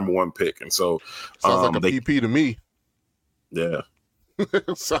trading the number 1 pick. And so, sounds like a PP to me. Yeah.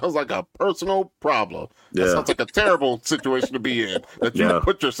 Sounds like a personal problem. Yeah. That sounds like a terrible situation to be in that you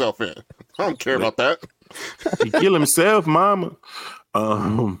put yourself in. I don't care about that. He killed himself, mama.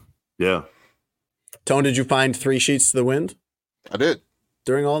 Yeah. Tone, did you find 3 sheets to the wind? I did.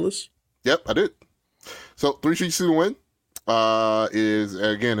 During all this? Yep, I did. So 3 sheets to the wind is,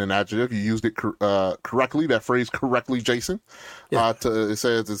 again, an adjective. You used it correctly, that phrase correctly, Jason. Yeah. It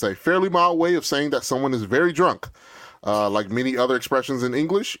says it's a fairly mild way of saying that someone is very drunk. Like many other expressions in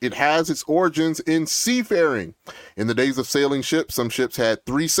English, it has its origins in seafaring. In the days of sailing ships, some ships had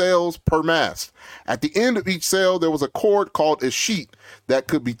 3 sails per mast. At the end of each sail, there was a cord called a sheet that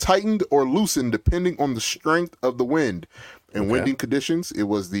could be tightened or loosened depending on the strength of the wind. In winding conditions, it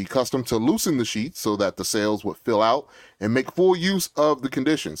was the custom to loosen the sheet so that the sails would fill out and make full use of the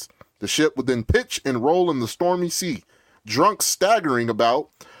conditions. The ship would then pitch and roll in the stormy sea. Drunks staggering about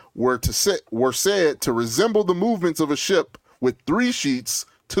were said to resemble the movements of a ship with 3 sheets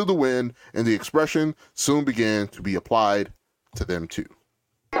to the wind, and the expression soon began to be applied to them too.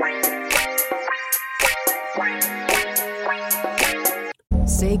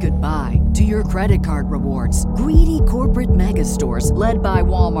 Say goodbye to your credit card rewards. Greedy corporate mega stores, led by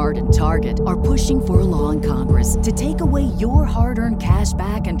Walmart and Target, are pushing for a law in Congress to take away your hard-earned cash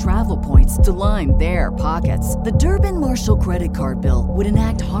back and travel points to line their pockets. The Durbin-Marshall credit card bill would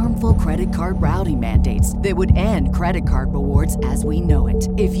enact harmful credit card routing mandates that would end credit card rewards as we know it.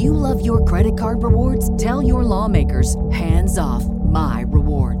 If you love your credit card rewards, tell your lawmakers, hands off my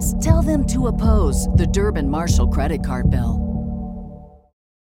rewards. Tell them to oppose the Durbin-Marshall credit card bill.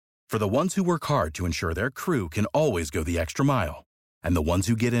 For the ones who work hard to ensure their crew can always go the extra mile, and the ones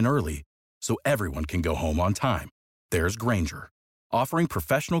who get in early so everyone can go home on time, there's Grainger, offering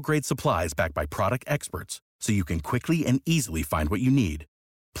professional-grade supplies backed by product experts so you can quickly and easily find what you need.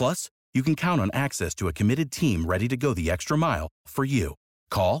 Plus, you can count on access to a committed team ready to go the extra mile for you.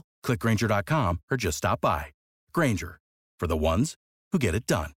 Call, click Grainger.com, or just stop by. Grainger, for the ones who get it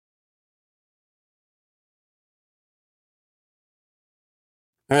done.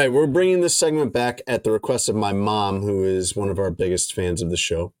 All right, we're bringing this segment back at the request of my mom, who is one of our biggest fans of the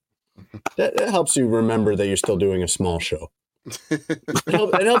show. That helps you remember that you're still doing a small show.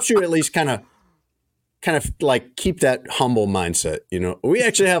 It helps you at least kind of like keep that humble mindset. We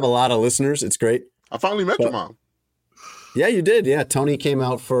actually have a lot of listeners. It's great. I finally met your mom. Yeah, you did. Yeah, Tony came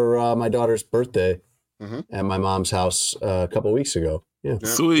out for my daughter's birthday at my mom's house a couple weeks ago. Yeah,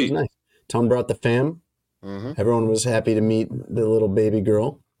 sweet. It was nice. Tony brought the fam. Everyone was happy to meet the little baby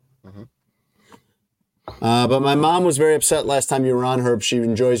girl. But my mom was very upset last time you were on, Herb. She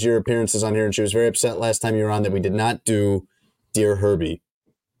enjoys your appearances on here, and she was very upset last time you were on that we did not do Dear Herbie,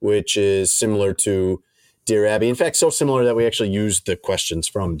 which is similar to Dear Abby. In fact, so similar that we actually used the questions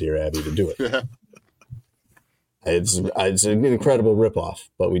from Dear Abby to do it. Yeah. It's an incredible ripoff,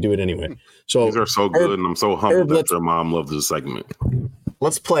 but we do it anyway. So these are so good, and I'm so humbled that your mom loves this segment.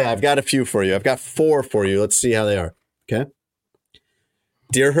 Let's play. I've got a few for you. I've got 4 for you. Let's see how they are. Okay.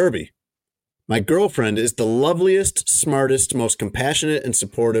 Dear Herbie, my girlfriend is the loveliest, smartest, most compassionate, and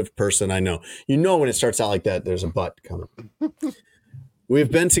supportive person I know. You know when it starts out like that, there's a but coming.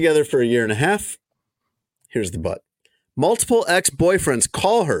 We've been together for 1.5 years. Here's the but. Multiple ex-boyfriends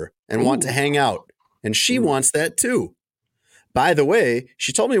call her and want to hang out, and she wants that too. By the way,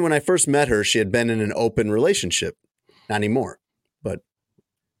 she told me when I first met her, she had been in an open relationship. Not anymore, but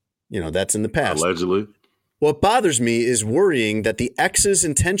that's in the past. Allegedly. What bothers me is worrying that the ex's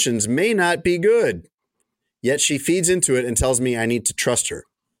intentions may not be good. Yet she feeds into it and tells me I need to trust her.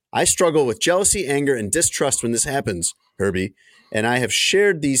 I struggle with jealousy, anger, and distrust when this happens, Herbie, and I have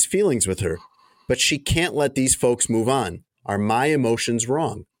shared these feelings with her, but she can't let these folks move on. Are my emotions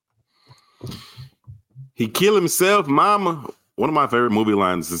wrong? He killed himself, mama. One of my favorite movie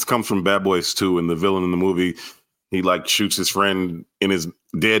lines. This comes from Bad Boys 2, and the villain in the movie, he like shoots his friend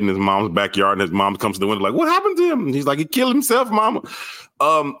dead in his mom's backyard, and his mom comes to the window like, "What happened to him?" And he's like, "He killed himself, mama."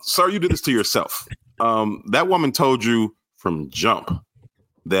 Sir, you did this to yourself. That woman told you from jump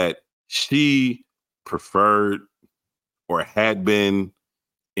that she preferred or had been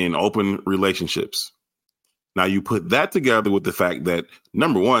in open relationships. Now you put that together with the fact that,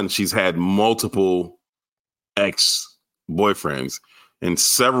 number one, she's had multiple ex-boyfriends, and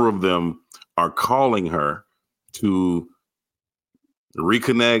several of them are calling her to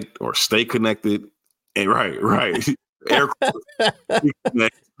reconnect or stay connected. And right. Air quotes.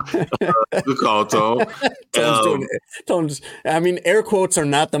 Good call, Tone. I mean, air quotes are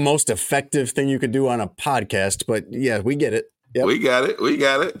not the most effective thing you could do on a podcast, but yeah, we get it. Yep. We got it.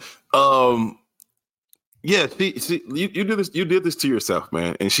 Yeah, you did this to yourself,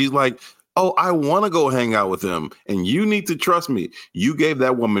 man. And she's like, "Oh, I want to go hang out with him, and you need to trust me." You gave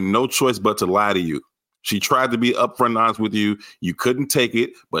that woman no choice but to lie to you. She tried to be upfront and honest with you. You couldn't take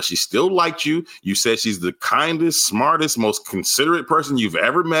it, but she still liked you. You said she's the kindest, smartest, most considerate person you've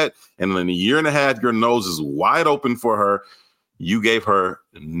ever met. And in a year and a half, your nose is wide open for her. You gave her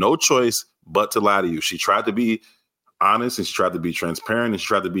no choice but to lie to you. She tried to be honest, and she tried to be transparent, and she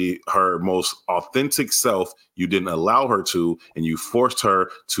tried to be her most authentic self. You didn't allow her to, and you forced her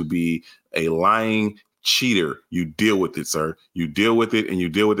to be a lying cheater. You deal with it, sir. You deal with it, and you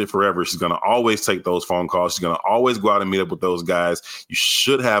deal with it forever. She's going to always take those phone calls. She's going to always go out and meet up with those guys. You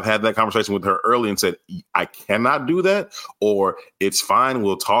should have had that conversation with her early and said, "I cannot do that," or "It's fine.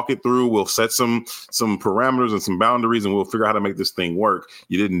 We'll talk it through. We'll set some parameters and some boundaries, and we'll figure out how to make this thing work."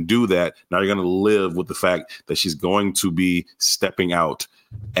 You didn't do that. Now you're going to live with the fact that she's going to be stepping out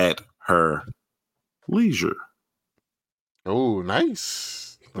at her leisure. Oh,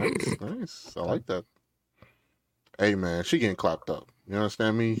 nice. Nice. I like that. Hey, man, she getting clapped up. You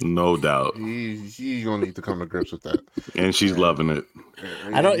understand me? No doubt. He's gonna need to come to grips with that. And she's loving it.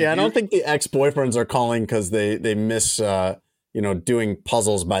 I don't think the ex-boyfriends are calling because they miss doing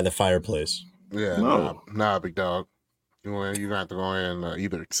puzzles by the fireplace. Yeah, no. Nah, big dog. You're gonna have to go in and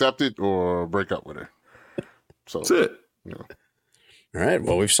either accept it or break up with her. So that's it. All right.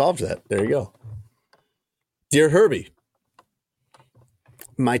 Well, we've solved that. There you go. Dear Herbie,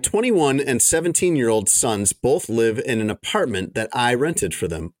 my 21 and 17-year-old sons both live in an apartment that I rented for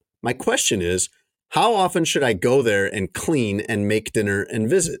them. My question is, how often should I go there and clean and make dinner and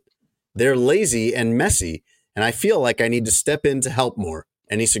visit? They're lazy and messy, and I feel like I need to step in to help more.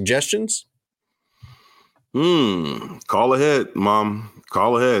 Any suggestions? Call ahead, Mom.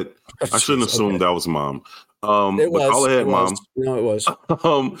 Call ahead. I shouldn't assume that was Mom. It was. Call ahead, Mom. No, it was.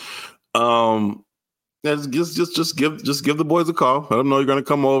 Yeah, just give the boys a call. Let them know you're going to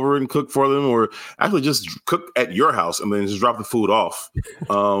come over and cook for them, or actually just cook at your house and then just drop the food off. They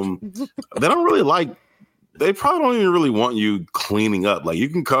don't really they probably don't even really want you cleaning up. Like, you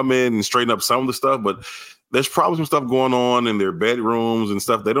can come in and straighten up some of the stuff, but there's probably some stuff going on in their bedrooms and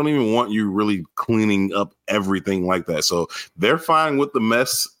stuff. They don't even want you really cleaning up everything like that. So they're fine with the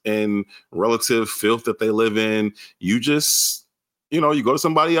mess and relative filth that they live in. You just, you go to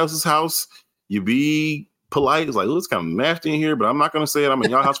somebody else's house. You be polite. It's like, "It's kind of nasty in here, but I'm not going to say it. I'm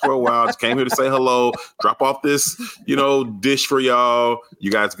in y'all house for a while. Just came here to say hello, drop off this, dish for y'all.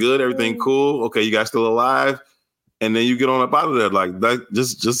 You guys good? Everything cool? Okay, you guys still alive?" And then you get on up out of there. Like that.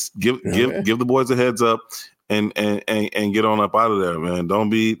 Just give the boys a heads up and get on up out of there, man. Don't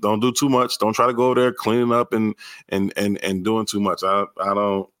do too much. Don't try to go over there cleaning up and doing too much. I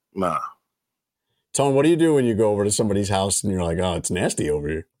don't. Nah. Tone, what do you do when you go over to somebody's house and you're like, "Oh, it's nasty over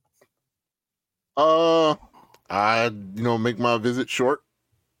here"? I make my visit short,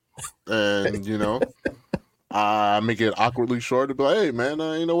 and I make it awkwardly short to be like, "Hey, man,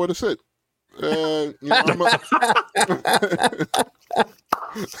 you know where to sit." I'm gonna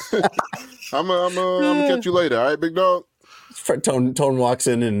catch you later. All right, big dog. Tone walks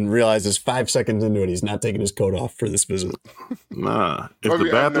in and realizes 5 seconds into it, he's not taking his coat off for this visit. Nah, if the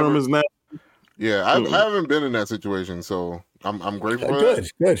bathroom is not. Yeah, I haven't been in that situation, so I'm grateful for that.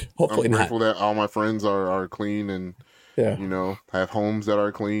 Good. Hopefully I'm grateful that all my friends are clean and have homes that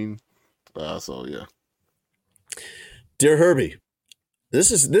are clean. So yeah. Dear Herbie,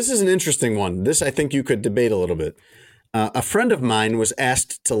 this is an interesting one. This I think you could debate a little bit. A friend of mine was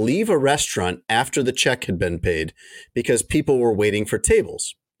asked to leave a restaurant after the check had been paid because people were waiting for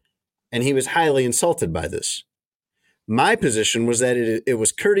tables, and he was highly insulted by this. My position was that it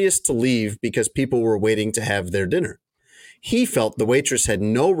was courteous to leave because people were waiting to have their dinner. He felt the waitress had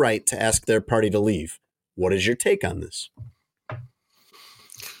no right to ask their party to leave. What is your take on this?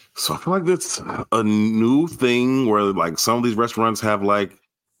 So I feel like that's a new thing where like some of these restaurants have like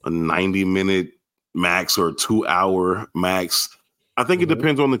a 90-minute max or 2-hour max. I think it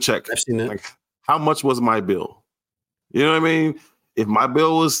depends on the check. I've seen that. Like, how much was my bill? You know what I mean? If my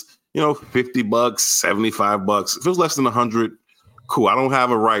bill was, $50, $75, if it was less than 100, cool. I don't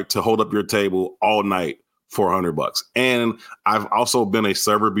have a right to hold up your table all night for $100. And I've also been a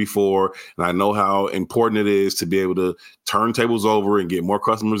server before, and I know how important it is to be able to turn tables over and get more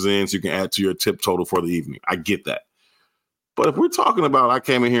customers in so you can add to your tip total for the evening. I get that. But if we're talking about I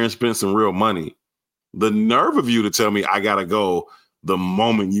came in here and spent some real money, the nerve of you to tell me I got to go the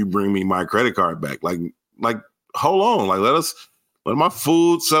moment you bring me my credit card back. Like, hold on. Like, let my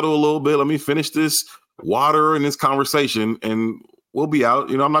food settle a little bit. Let me finish this water and this conversation, and we'll be out.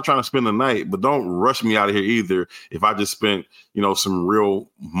 I'm not trying to spend the night, but don't rush me out of here either if I just spent, some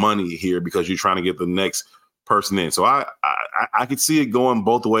real money here because you're trying to get the next person in. So I could see it going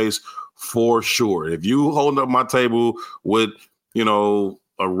both ways for sure. If you hold up my table with, a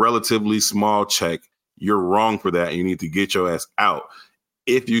relatively small check, you're wrong for that. And you need to get your ass out.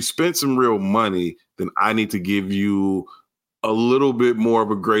 If you spent some real money, then I need to give you a little bit more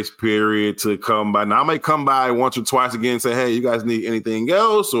of a grace period to come by. Now I may come by once or twice again and say, hey, you guys need anything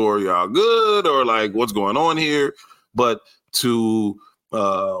else, or y'all good, or like what's going on here? But to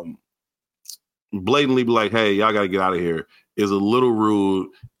blatantly be like, hey, y'all got to get out of here is a little rude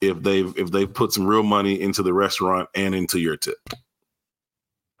if they've put some real money into the restaurant and into your tip.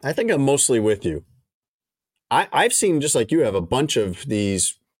 I think I'm mostly with you. I've seen, just like you have, a bunch of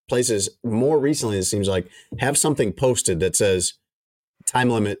these places more recently, it seems like, have something posted that says time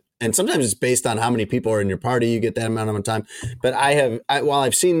limit. And sometimes it's based on how many people are in your party. You get that amount of time. But while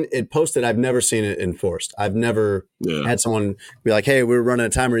I've seen it posted, I've never seen it enforced. I've never had someone be like, hey, we're running a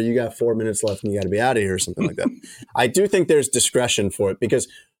timer. You got 4 minutes left and you got to be out of here or something like that. I do think there's discretion for it because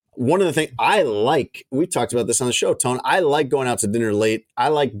one of the things I like, we talked about this on the show, Tone, I like going out to dinner late. I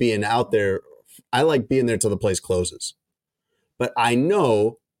like being out there. I like being there till the place closes. But I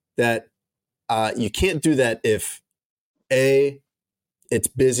know that you can't do that if A, it's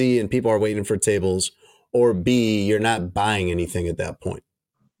busy and people are waiting for tables, or B, you're not buying anything at that point.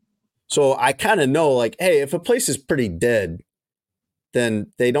 So I kind of know, like, hey, if a place is pretty dead,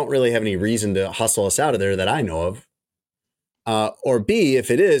 then they don't really have any reason to hustle us out of there that I know of. Or B,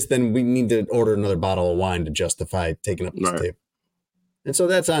 if it is, then we need to order another bottle of wine to justify taking up this table. And so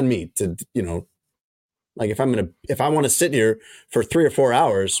that's on me to, like if I want to sit here for 3 or 4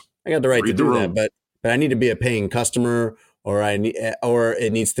 hours, I got the right to do that. But I need to be a paying customer, or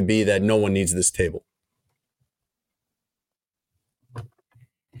it needs to be that no one needs this table.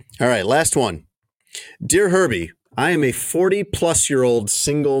 All right, last one. Dear Herbie, I am a 40-plus-year-old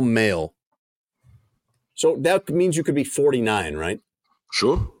single male. So that means you could be 49, right?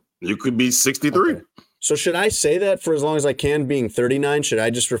 Sure. You could be 63. Okay. So should I say that for as long as I can, being 39? Should I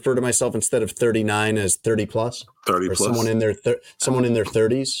just refer to myself instead of 39 as 30 plus? 30 or plus. Someone in their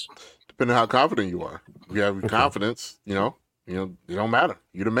 30s? Depending on how confident you are. If you have confidence, it don't matter.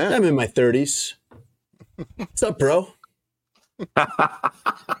 You're the man. I'm in my 30s. What's up, bro?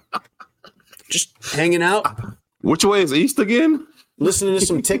 Just hanging out. Which way is east again? Listening to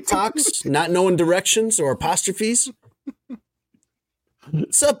some TikToks, not knowing directions or apostrophes.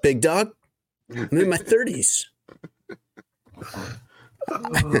 What's up, big dog? I'm in my 30s.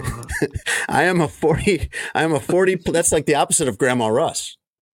 I am a 40. That's like the opposite of Grandma Russ.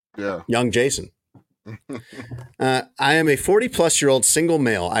 Yeah. Young Jason. I am a 40-plus-year-old single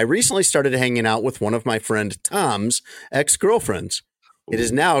male. I recently started hanging out with one of my friend Tom's ex-girlfriends. It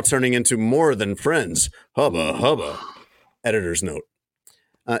is now turning into more than friends. Hubba, hubba. Editor's note.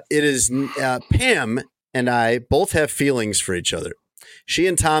 It is Pam and I both have feelings for each other. She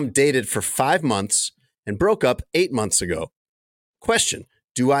and Tom dated for 5 months and broke up 8 months ago. Question: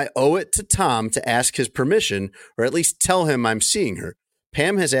 do I owe it to Tom to ask his permission, or at least tell him I'm seeing her?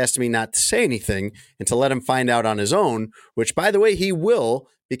 Pam has asked me not to say anything and to let him find out on his own, which, by the way, he will,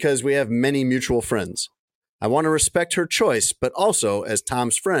 because we have many mutual friends. I want to respect her choice, but also, as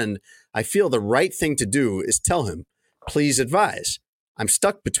Tom's friend, I feel the right thing to do is tell him. Please advise. I'm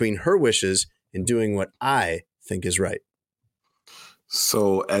stuck between her wishes and doing what I think is right.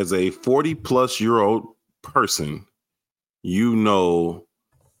 So as a 40-plus-year-old person, you know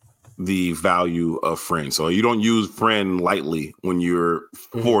the value of friend. So you don't use friend lightly when you're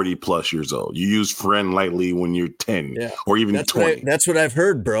 40 plus years old. You use friend lightly when you're 10 or even 20. That's what I've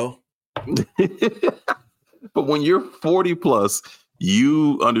heard, bro. But when you're 40 plus,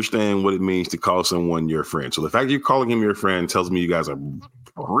 you understand what it means to call someone your friend. So the fact that you're calling him your friend tells me you guys are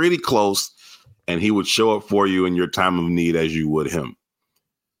pretty close, and he would show up for you in your time of need as you would him.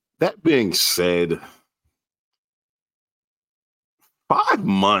 That being said, 5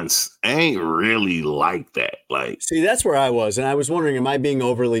 months ain't really like that. Like, see, that's where I was. And I was wondering, am I being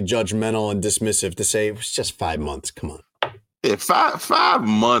overly judgmental and dismissive to say it was just 5 months? Come on. Yeah, 5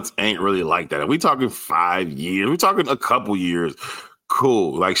 months ain't really like that. If we talking 5 years, we're talking a couple years,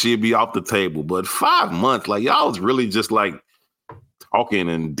 cool. Like, she'd be off the table. But 5 months, like, y'all was really just like talking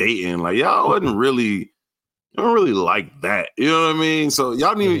and dating. Like, y'all wasn't really, don't really like that. You know what I mean? So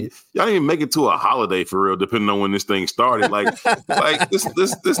y'all didn't even make it to a holiday for real, depending on when this thing started. Like,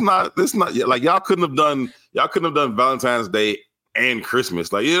 this not like y'all couldn't have done Valentine's Day and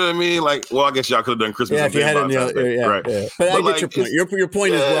Christmas. Like, you know what I mean? Like, well, I guess y'all could have done Christmas. Yeah, if you had it, right. Yeah. But I get like, your point. Your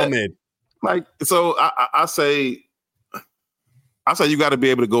point is well made. Like, so I say you got to be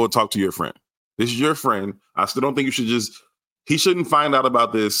able to go and talk to your friend. This is your friend. I still don't think you should he shouldn't find out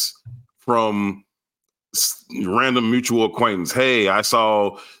about this from random mutual acquaintance. Hey, I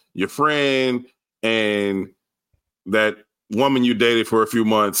saw your friend and that woman you dated for a few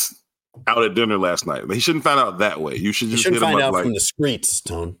months out at dinner last night. He shouldn't find out that way. You should just hit him find up out like, from the streets,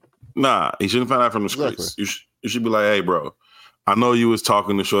 Tone. Nah, he shouldn't find out from the streets. You should be like, hey, bro, I know you was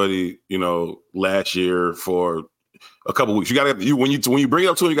talking to Shorty, last year for a couple weeks. When you bring it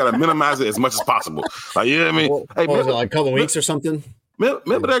up to him, you gotta minimize it as much as possible. Like, you know what I mean? Well, hey, was it like a couple weeks or something?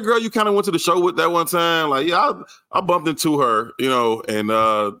 Remember that girl you kind of went to the show with that one time? Like, yeah, I bumped into her, and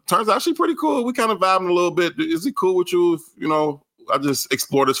turns out she's pretty cool. We kind of vibing a little bit. Is it cool with you if, I just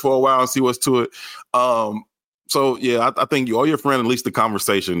explore this for a while and see what's to it? So, yeah, I think you owe your friend at least the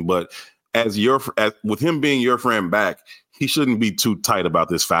conversation. But with him being your friend back, he shouldn't be too tight about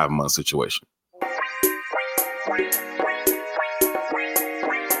this 5-month situation.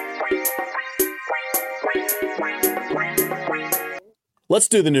 Let's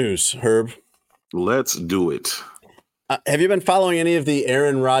do the news, Herb. Let's do it. Have you been following any of the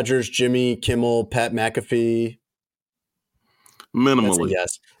Aaron Rodgers, Jimmy Kimmel, Pat McAfee? Minimally.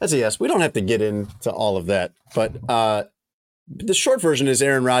 That's a yes. We don't have to get into all of that. But the short version is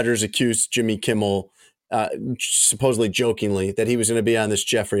Aaron Rodgers accused Jimmy Kimmel, supposedly jokingly, that he was going to be on this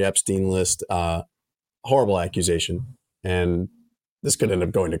Jeffrey Epstein list. Horrible accusation. And this could end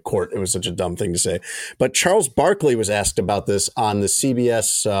up going to court. It was such a dumb thing to say. But Charles Barkley was asked about this on the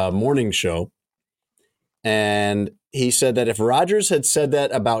CBS morning show. And he said that if Rodgers had said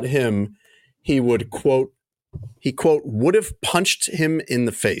that about him, he would, quote, would have punched him in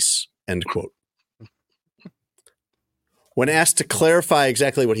the face, end quote. When asked to clarify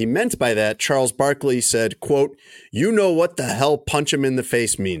exactly what he meant by that, Charles Barkley said, quote, you know what the hell punch him in the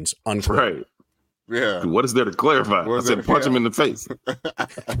face means, unquote. Right. Yeah. What is there to clarify? I said punch him in the face.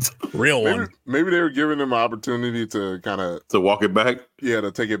 Real one. Maybe they were giving him an opportunity to kind of... To walk it back? Yeah,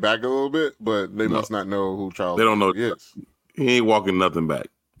 to take it back a little bit, but they must not know who Charles They don't know. is. He ain't walking nothing back.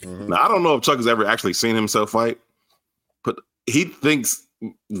 Mm-hmm. Now, I don't know if Chuck has ever actually seen himself fight, but he thinks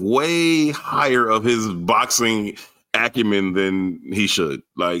way higher of his boxing acumen than he should.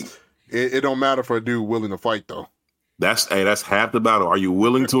 Like, it don't matter for a dude willing to fight, though. That's half the battle. Are you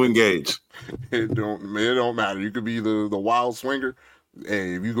willing to engage? It don't matter. You could be the wild swinger.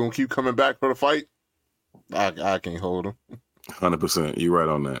 Hey, if you're gonna keep coming back for the fight, I can't hold him. 100%. You're right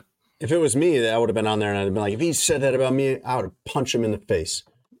on that. If it was me, I would have been on there and I'd have been like, if he said that about me, I would have punched him in the face.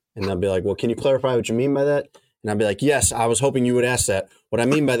 And I'd be like, well, can you clarify what you mean by that? And I'd be like, yes, I was hoping you would ask that. What I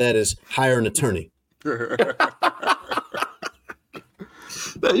mean by that is hire an attorney. There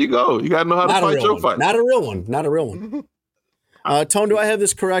you go. You got to know how to fight your fight. Not a real one. Tone, do I have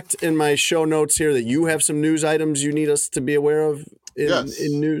this correct in my show notes here that you have some news items you need us to be aware of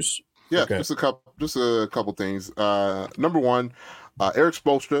in news? Yeah, okay. Just a couple things. Number one, Eric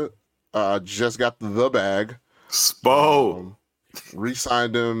Spoelstra just got the bag.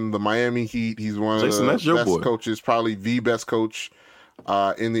 Re-signed him, the Miami Heat. He's one of the best coaches, probably the best coach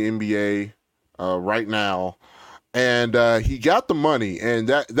in the NBA right now. And he got the money, and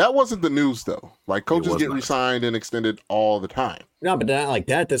that wasn't the news, though. Like, coaches get re-signed and extended all the time. No, but not like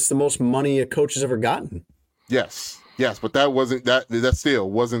that. That's the most money a coach has ever gotten. Yes, but that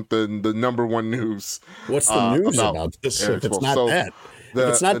still wasn't the number one news. What's the news about this? If it's not that. If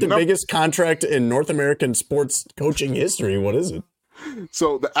it's not the biggest contract in North American sports coaching history, what is it?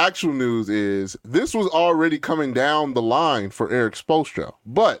 So the actual news is this was already coming down the line for Eric Spoelstra,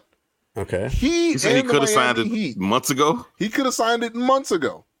 but Okay. He could have signed it months ago. He could have signed it months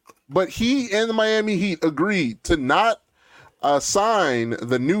ago, but he and the Miami Heat agreed to not sign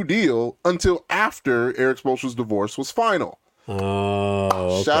the new deal until after Eric Spoelstra's divorce was final. Oh,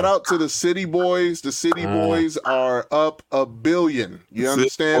 okay. Shout out to the City Boys. The City Boys are up $1 billion. You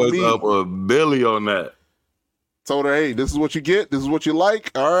understand me? Up $1 billion on that. Told her, hey, this is what you get. This is what you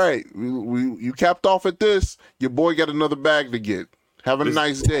like. All right, you capped off at this. Your boy got another bag to get. Have a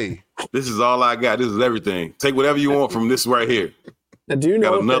nice day. This is all I got. This is everything. Take whatever you want from this right here. Now, do you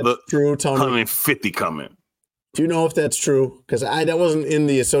know if another that's true, Tony? 150 coming. Do you know if that's true? Because that wasn't in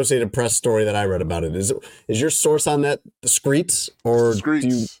the Associated Press story that I read about it. Is your source on that the Screets or it's the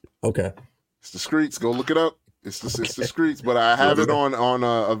Screets? Okay, it's the Screets. Go look it up. It's the Screets. But I have it on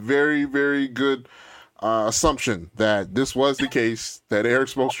a very, very good assumption that this was the case, that Eric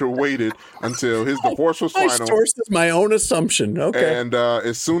Spoelstra waited until his divorce was final. My source is my own assumption. Okay. And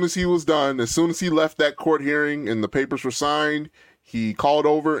as soon as he was done, as soon as he left that court hearing and the papers were signed, he called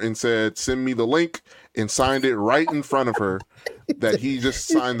over and said, send me the link, and signed it right in front of her that he just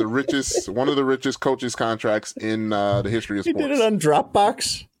signed one of the richest coaches contracts in the history of sports. He did it on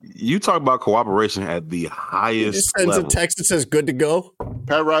Dropbox. You talk about cooperation at the highest he just sends level. a text that says good to go.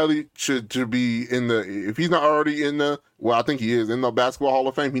 Pat Riley should be if he's not already I think he is in the Basketball Hall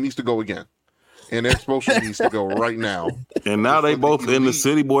of Fame, he needs to go again. And Eric Spoelstra needs to go right now. And now they both in the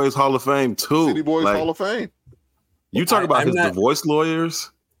City Boys Hall of Fame too. City Boys Hall of Fame. You talk about his divorce lawyers,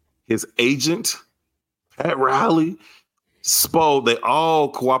 his agent, Pat Riley, Spo, they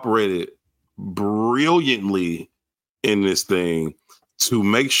all cooperated brilliantly in this thing to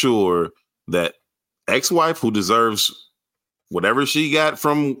make sure that ex-wife, who deserves whatever she got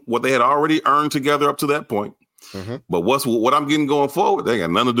from what they had already earned together up to that point, but what I'm getting going forward, they got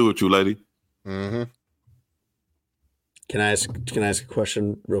nothing to do with you, lady. Mm-hmm. Can I ask a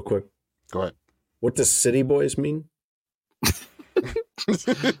question real quick? Go ahead. What does City Boys mean?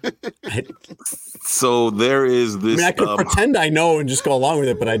 So there is this. I could pretend I know and just go along with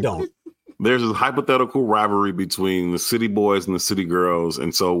it, but I don't. There's this hypothetical rivalry between the City Boys and the City Girls.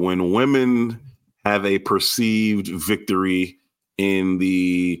 And so when women have a perceived victory in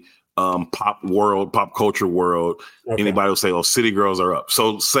the pop culture world, anybody will say, oh, City Girls are up.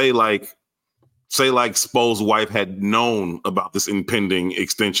 So say like Spo's wife had known about this impending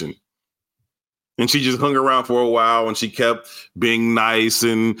extension. And she just hung around for a while and she kept being nice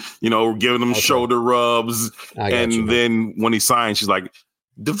and, giving him shoulder rubs. And then when he signed, she's like,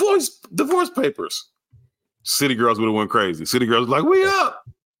 divorce papers. City Girls would have went crazy. City Girls like, we up.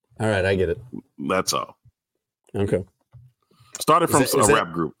 All right, I get it. That's all. Okay. Started from a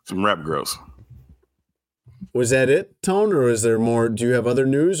rap group, some rap girls. Was that it, Tone, or is there more? Do you have other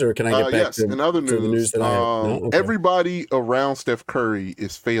news, or can I get back to other news, the news that I have? No? Okay. Everybody around Steph Curry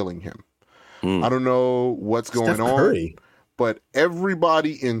is failing him. I don't know what's going on, but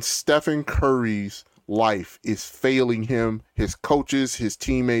everybody in Stephen Curry's life is failing him, his coaches, his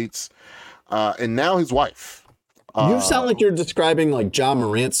teammates, and now his wife. You sound like you're describing like Ja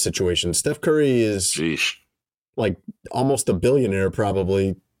Morant's situation. Steph Curry is like almost a billionaire,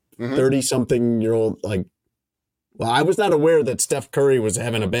 probably 30-something-year-old. Like, well, I was not aware that Steph Curry was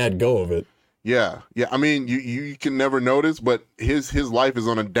having a bad go of it. Yeah. I mean, you can never notice, but his life is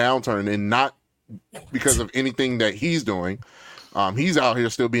on a downturn, and not because of anything that he's doing. He's out here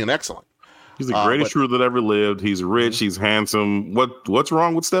still being excellent. He's the greatest shooter that ever lived. He's rich. He's handsome. What's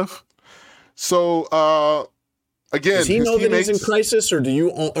wrong with Steph? So again, does he know that he's in crisis, or do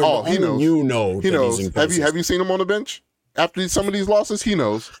you? Or he knows. You know, he knows. He's in crisis? Have you seen him on the bench after some of these losses? He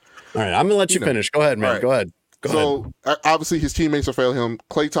knows. All right, I'm gonna let you finish. Go ahead, man. Right. Go ahead. So obviously his teammates are failing him.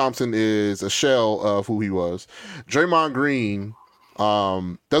 Klay Thompson is a shell of who he was. Draymond Green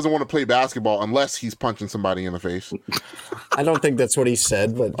doesn't want to play basketball unless he's punching somebody in the face. I don't think that's what he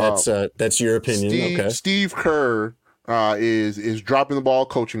said, but that's your opinion. Steve Kerr is dropping the ball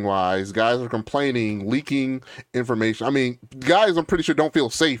coaching wise. Guys are complaining, leaking information. I mean, guys, I'm pretty sure don't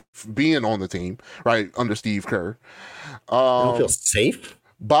feel safe being on the team right under Steve Kerr. Don't feel safe.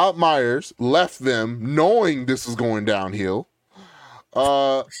 Bob Myers left them knowing this is going downhill.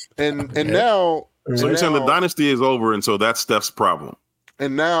 And now. So you're saying the dynasty is over, and so that's Steph's problem.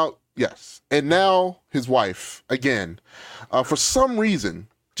 And now, yes. And now his wife, again, for some reason,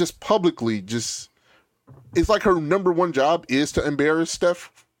 just publicly, it's like her number one job is to embarrass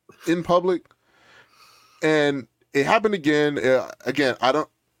Steph in public. And it happened again. The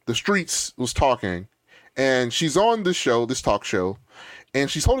Streets was talking, and she's on this talk show, and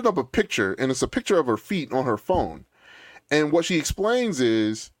she's holding up a picture, and it's a picture of her feet on her phone. And what she explains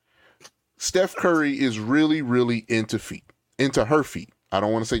is Steph Curry is really, really into her feet. I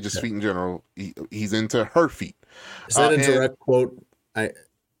don't want to say just feet in general. He's into her feet. Is that a direct quote?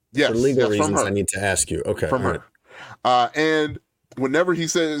 Yes, for legal from reasons, her. I need to ask you. Okay, From her. And whenever he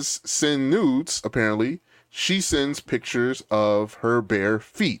says send nudes, apparently, she sends pictures of her bare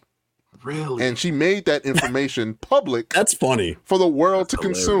feet. Really? And she made that information public. That's funny. For the world to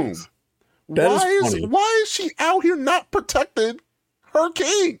Hilarious. consume. That is funny. Why is she out here not protecting her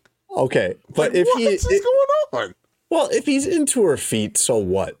king? Okay, but if what is going on? Well, if he's into her feet, so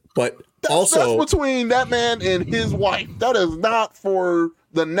what? But That's between that man and his wife. That is not for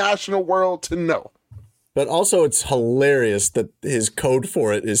the national world to know. But also, it's hilarious that his code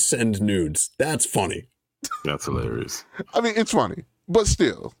for it is send nudes. That's funny. That's hilarious. I mean, it's funny, but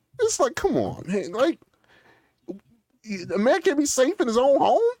still, it's like, come on, man. Like, a man can't be safe in his own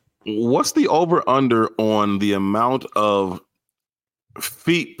home. What's the over-under on the amount of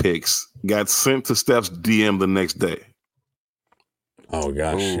feet pics got sent to Steph's DM the next day? Oh,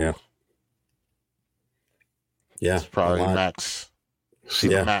 gosh, yeah. Yeah, it's probably max.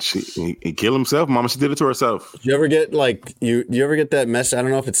 He killed himself, Mama. She did it to herself. Do you ever get you ever get that mess? I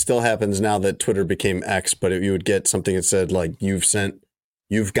don't know if it still happens now that Twitter became X, but you would get something that said like you've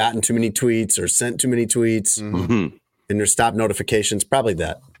gotten too many tweets or sent too many tweets, and there's stop notifications. Probably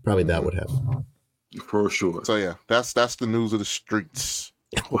that would happen for sure. So yeah, that's the news of the streets.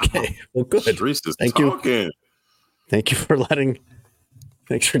 Okay, well, good. Streets is Thank talking. you. Thank you for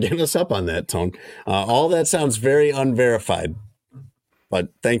Thanks for getting us up on that, Tone. All that sounds very unverified. But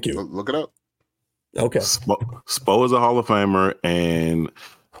thank you. Look it up. Okay. Spo is a Hall of Famer, and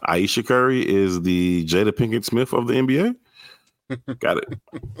Aisha Curry is the Jada Pinkett Smith of the NBA. Got it.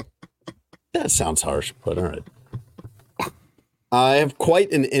 That sounds harsh, but all right. I have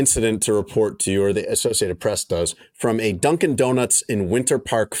quite an incident to report to you, or the Associated Press does, from a Dunkin' Donuts in Winter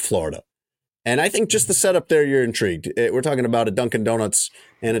Park, Florida. And I think just the setup there, you're intrigued. We're talking about a Dunkin' Donuts,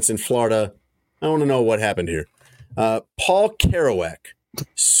 and it's in Florida. I want to know what happened here. Paul Kerouac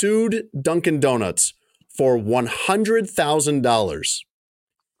sued Dunkin' Donuts for $100,000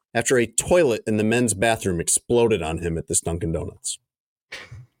 after a toilet in the men's bathroom exploded on him at this Dunkin' Donuts.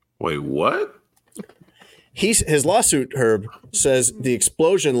 Wait, what? His lawsuit, Herb, says the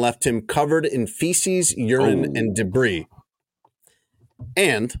explosion left him covered in feces, urine, and debris.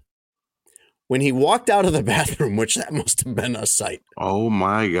 And when he walked out of the bathroom, which that must have been a sight. Oh,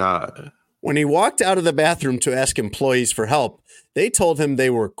 my God. When he walked out of the bathroom to ask employees for help, they told him they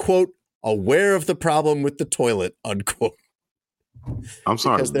were, quote, aware of the problem with the toilet, unquote. I'm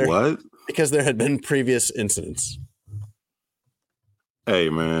sorry, what? Because there had been previous incidents. Hey,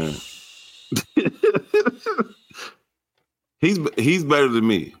 man. He's better than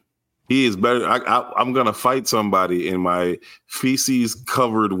me. He is better. I'm going to fight somebody in my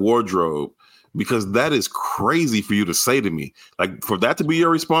feces-covered wardrobe because that is crazy for you to say to me. Like, for that to be your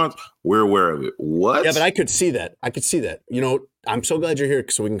response, we're aware of it. What? Yeah, but I could see that. You know, I'm so glad you're here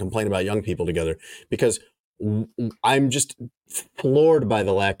so we can complain about young people together because I'm just floored by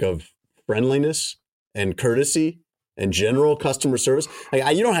the lack of friendliness and courtesy and general customer service.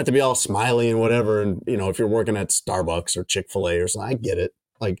 Like, you don't have to be all smiley and whatever. And, you know, if you're working at Starbucks or Chick-fil-A or something, I get it.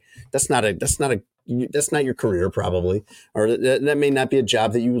 Like, that's not your career probably, or that may not be a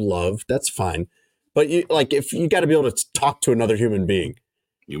job that you love. That's fine. But if you got to be able to talk to another human being,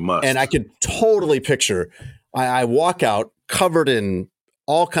 you must. And I could totally picture, I walk out covered in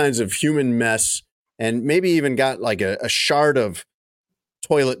all kinds of human mess and maybe even got like a shard of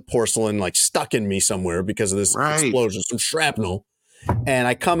toilet porcelain like stuck in me somewhere because of this explosion, some shrapnel. And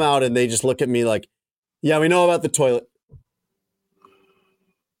I come out and they just look at me like, yeah, we know about the toilet.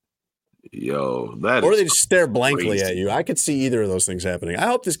 Yo, that or is they just stare blankly crazy. at you. I could see either of those things happening. I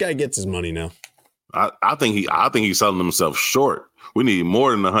hope this guy gets his money now. I think he's selling himself short. We need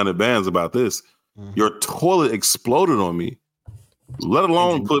more than 100 bands about this. Mm-hmm. Your toilet exploded on me, let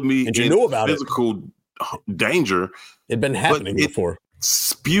alone put me in physical danger. It'd been happening before.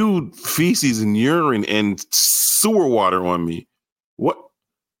 Spewed feces and urine and sewer water on me. What?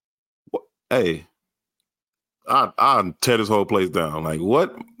 Hey, I'll tear this whole place down. Like,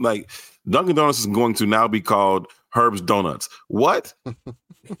 what? Like, Dunkin' Donuts is going to now be called Herb's Donuts. What?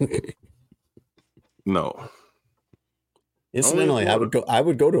 No. Incidentally, I would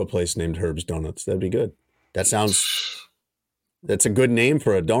go to a place named Herb's Donuts. That'd be good. That's a good name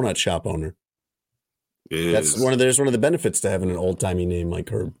for a donut shop owner. There's one of the benefits to having an old-timey name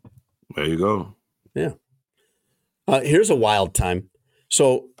like Herb. There you go. Yeah. Here's a wild time.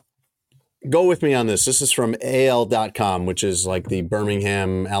 So go with me on this. This is from AL.com, which is like the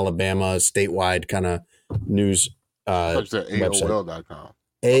Birmingham, Alabama statewide kind of news website. AOL.com.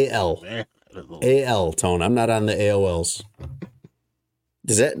 AL. AL, Tone. I'm not on the AOLs.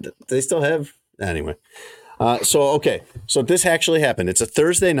 Do they still have? Anyway. So this actually happened. It's a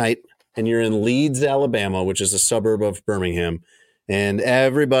Thursday night, and you're in Leeds, Alabama, which is a suburb of Birmingham. And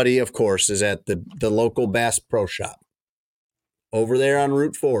everybody, of course, is at the local Bass Pro Shop over there on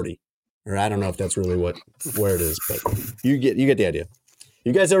Route 40. Or I don't know if that's really where it is, but you get the idea.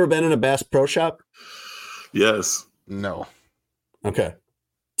 You guys ever been in a Bass Pro Shop? Yes. No. Okay.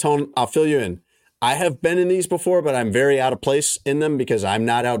 Tone, I'll fill you in. I have been in these before, but I'm very out of place in them because I'm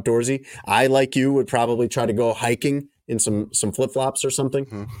not outdoorsy. I, like you, would probably try to go hiking in some flip-flops or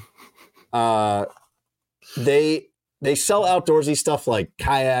something. Mm-hmm. They sell outdoorsy stuff like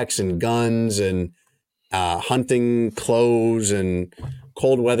kayaks and guns and hunting clothes and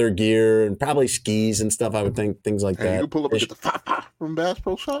cold weather gear and probably skis and stuff, I would think, things like that. You could pull up and get the fa from Bass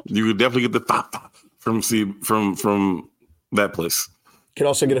Pro Shops? You could definitely get the fa from that place. Could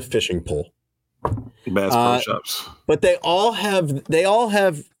also get a fishing pole. Bass Pro Shops. But they all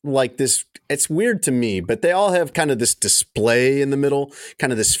have like this, it's weird to me, but they all have kind of this display in the middle,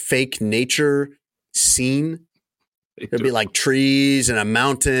 kind of this fake nature scene. There'd be like trees and a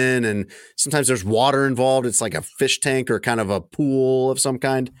mountain, and sometimes there's water involved. It's like a fish tank or kind of a pool of some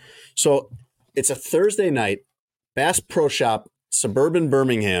kind. So it's a Thursday night, Bass Pro Shop, suburban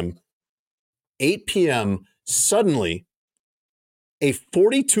Birmingham, 8 p.m. Suddenly, a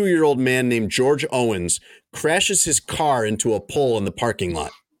 42-year-old man named George Owens crashes his car into a pole in the parking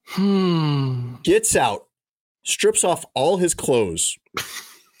lot. Gets out, strips off all his clothes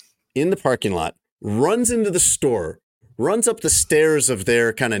in the parking lot, runs into the store, runs up the stairs of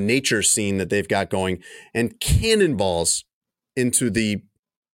their kind of nature scene that they've got going, and cannonballs into the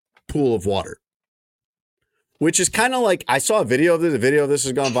pool of water. Which is kind of like, I saw a video of this. The video of this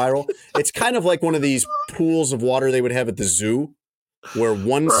has gone viral. It's kind of like one of these pools of water they would have at the zoo, where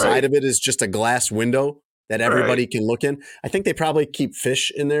one side of it is just a glass window that everybody can look in. I think they probably keep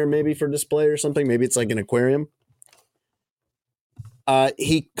fish in there maybe for display or something. Maybe it's like an aquarium.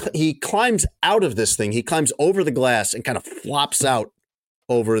 He climbs out of this thing. He climbs over the glass and kind of flops out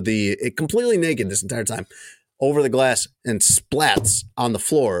over completely naked this entire time, over the glass, and splats on the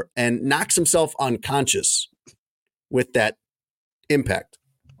floor and knocks himself unconscious with that impact.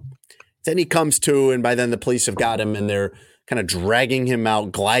 Then he comes to, and by then the police have got him, and they're kind of dragging him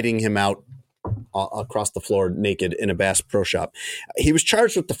out, gliding him out across the floor naked in a Bass Pro Shop. He was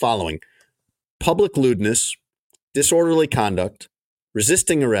charged with the following: public lewdness, disorderly conduct,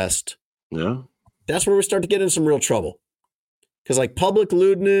 resisting arrest. Yeah. That's where we start to get into some real trouble. Because like public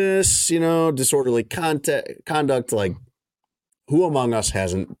lewdness, disorderly conduct, like who among us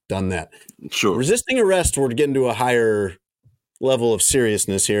hasn't done that? Sure. Resisting arrest, we're getting to a higher level of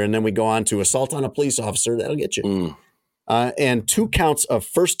seriousness here. And then we go on to assault on a police officer. That'll get you. And 2 counts of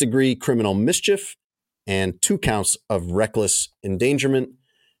first-degree criminal mischief and 2 counts of reckless endangerment.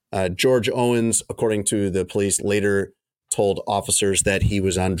 George Owens, according to the police, later told officers that he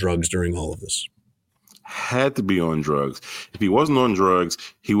was on drugs during all of this. Had to be on drugs. If he wasn't on drugs,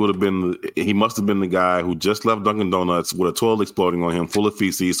 he must have been the guy who just left Dunkin' Donuts with a toilet exploding on him full of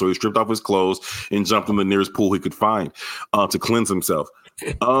feces. So he stripped off his clothes and jumped in the nearest pool he could find to cleanse himself.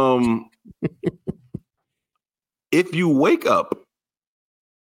 If you wake up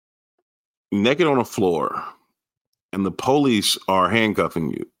naked on a floor and the police are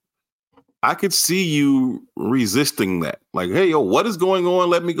handcuffing you, I could see you resisting that. Like, hey, yo, what is going on?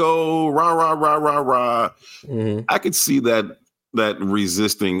 Let me go. Rah, rah, rah, rah, rah. Mm-hmm. I could see that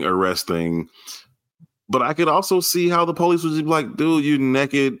resisting arrest thing. But I could also see how the police would be like, dude, you're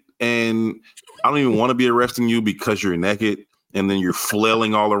naked and I don't even want to be arresting you because you're naked. And then you're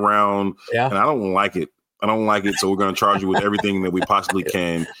flailing all around. Yeah. And I don't like it. So we're going to charge you with everything that we possibly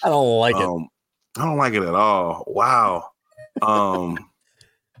can. I don't like it. I don't like it at all. Wow.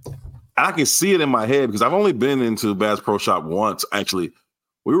 I can see it in my head because I've only been into Bass Pro Shop once. Actually,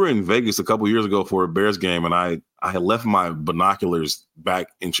 we were in Vegas a couple years ago for a Bears game, and I had left my binoculars back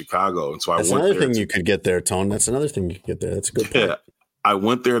in Chicago. And so That's another thing you could get there, Tone. That's another thing you could get there. That's a good point. Yeah, I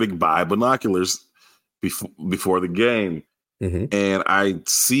went there to buy binoculars before the game. Mm-hmm. And I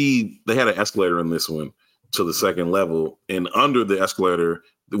see they had an escalator in this one to the second level, and under the escalator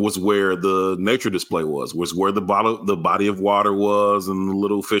was where the nature display was where the body of water was and the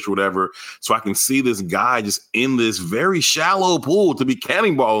little fish or whatever. So I can see this guy just in this very shallow pool to be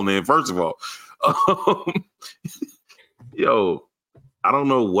cannonballing in, first of all. Yo, I don't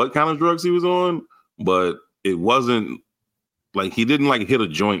know what kind of drugs he was on, but it wasn't like he didn't like hit a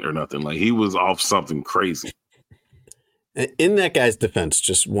joint or nothing. Like he was off something crazy. In that guy's defense,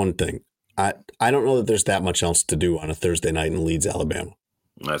 just one thing. I don't know that there's that much else to do on a Thursday night in Leeds, Alabama.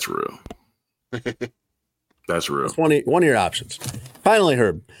 That's real. That's real. It's one of your options. Finally,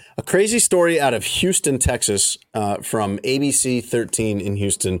 Herb, a crazy story out of Houston, Texas, from ABC 13 in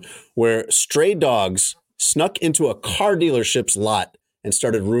Houston, where stray dogs snuck into a car dealership's lot and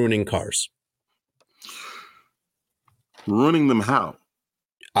started ruining cars. Ruining them how?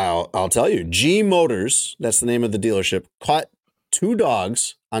 I'll tell you. G Motors, that's the name of the dealership, caught 2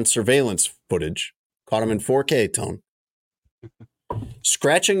 dogs on surveillance footage, caught them in 4K, Tone,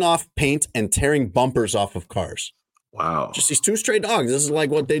 scratching off paint and tearing bumpers off of cars. Wow. Just these 2 stray dogs. This is like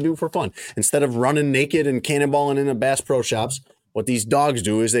what they do for fun. Instead of running naked and cannonballing into Bass Pro Shops, what these dogs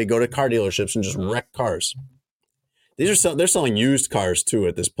do is they go to car dealerships and just wreck cars. They're selling used cars, too,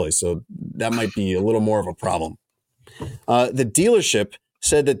 at this place, so that might be a little more of a problem. The dealership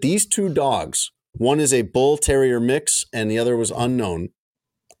said that these 2 dogs, one is a bull terrier mix and the other was unknown,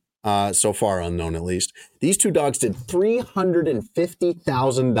 so far unknown at least. These 2 dogs did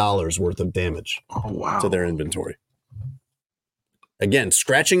 $350,000 worth of damage to their inventory. Again,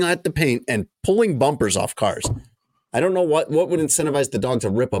 scratching at the paint and pulling bumpers off cars. I don't know what would incentivize the dog to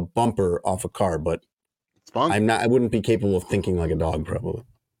rip a bumper off a car, but it's fun. I wouldn't be capable of thinking like a dog, probably.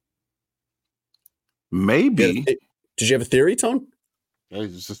 Maybe. Did you have a theory, Tone? Yeah,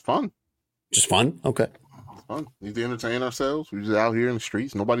 it's just fun. Just fun? Okay. It's fun. We need to entertain ourselves. We're just out here in the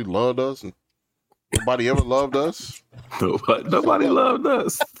streets. Nobody loved us. And nobody ever loved us. Nobody loved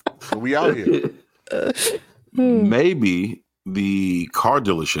us. So we out here. Maybe the car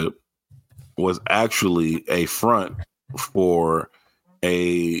dealership was actually a front for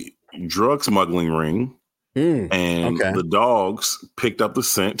a drug smuggling ring. And the dogs picked up the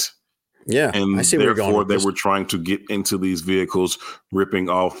scent. Yeah, and I see where you're going therefore with they this. were trying to get into these vehicles, ripping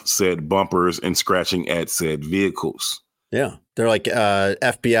off said bumpers and scratching at said vehicles. Yeah, they're like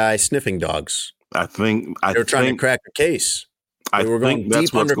FBI sniffing dogs. I think they were trying to crack a case. They were going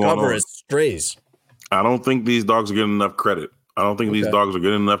deep undercover as strays. I don't think these dogs are getting enough credit. I don't think these dogs are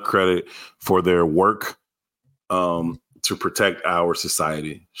getting enough credit for their work to protect our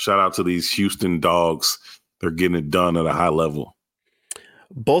society. Shout out to these Houston dogs. They're getting it done at a high level.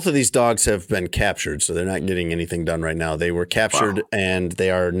 Both of these dogs have been captured, so they're not getting anything done right now. They were captured, and they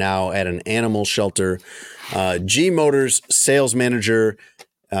are now at an animal shelter. G Motors sales manager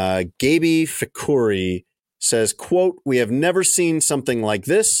Gaby Fikuri says, quote, "We have never seen something like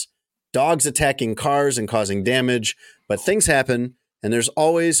this. Dogs attacking cars and causing damage, but things happen, and there's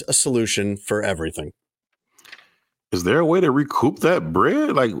always a solution for everything." Is there a way to recoup that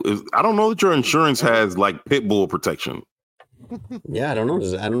bread? I don't know that your insurance has like pit bull protection. Yeah, I don't know.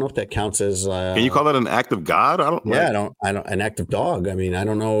 I don't know if that counts as. Can you call that an act of God? I don't. An act of dog. I mean, I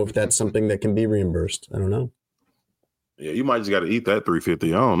don't know if that's something that can be reimbursed. I don't know. Yeah, you might just got to eat that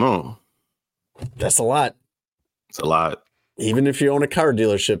 $350. I don't know. That's a lot. It's a lot. Even if you own a car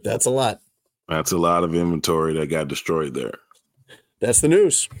dealership, that's a lot. That's a lot of inventory that got destroyed there. That's the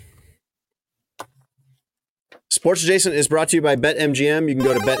news. Sports Adjacent is brought to you by BetMGM. You can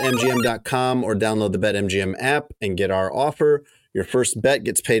go to BetMGM.com or download the BetMGM app and get our offer. Your first bet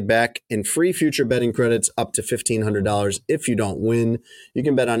gets paid back in free future betting credits up to $1,500 if you don't win. You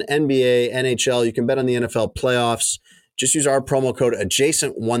can bet on NBA, NHL. You can bet on the NFL playoffs. Just use our promo code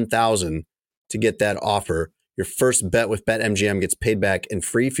Adjacent1000 to get that offer. Your first bet with BetMGM gets paid back in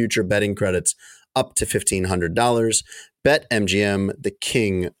free future betting credits up to $1,500. BetMGM, the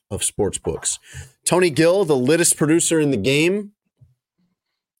king of sportsbooks. Tony Gill, the littest producer in the game,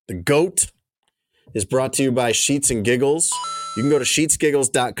 the GOAT, is brought to you by Sheets and Giggles. You can go to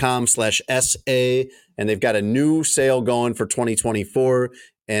sheetsgiggles.com/SA, and they've got a new sale going for 2024,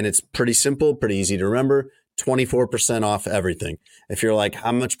 and it's pretty simple, pretty easy to remember. 24% off everything. If you're like,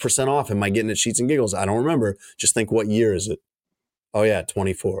 how much percent off am I getting at Sheets and Giggles? I don't remember. Just think, what year is it? Oh, yeah,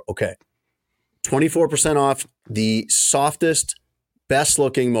 24. Okay. 24% off the softest, best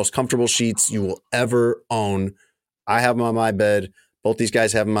looking, most comfortable sheets you will ever own. I have them on my bed. Both these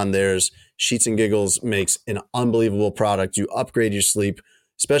guys have them on theirs. Sheets and Giggles makes an unbelievable product. You upgrade your sleep,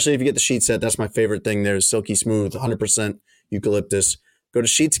 especially if you get the sheet set. That's my favorite thing. There's silky smooth, 100% eucalyptus. Go to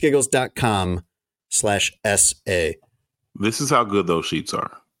sheetsgiggles.com/SA. This is how good those sheets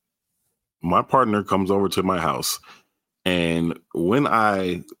are. My partner comes over to my house, and when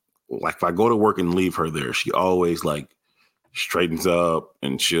if I go to work and leave her there, she always straightens up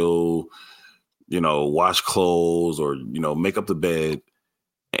and she'll, wash clothes or, make up the bed.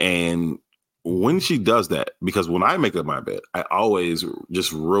 And when she does that, because when I make up my bed, I always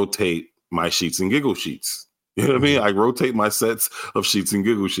just rotate my Sheets and Giggle sheets. You know what I mean? I rotate my sets of Sheets and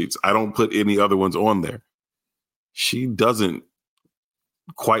Giggle sheets. I don't put any other ones on there. She doesn't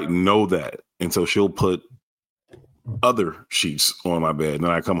quite know that. And so she'll put other sheets on my bed. And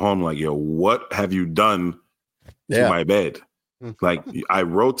then I come home like, yo, what have you done to my bed? Like I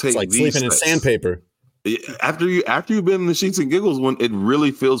rotate. It's like these sleeping sets. in sandpaper. After you've been in the sheets and giggles, when it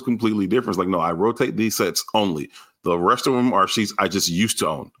really feels completely different. It's like, no, I rotate these sets only. The rest of them are sheets I just used to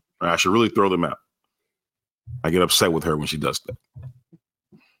own. I should really throw them out. I get upset with her when she does that.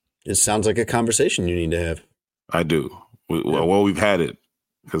 It sounds like a conversation you need to have. I do. Well, we've had it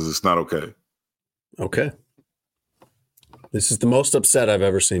because it's not okay. Okay. This is the most upset I've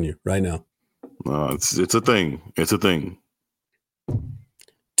ever seen you right now. It's a thing. It's a thing.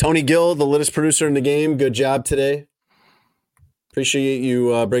 Tony Gill, the latest producer in the game. Good job today. Appreciate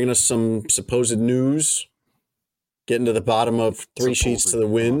you bringing us some supposed news. Getting to the bottom of three sheets to the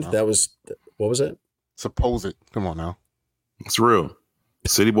wind. That was, what was it? Supposed. Come on now. It's real.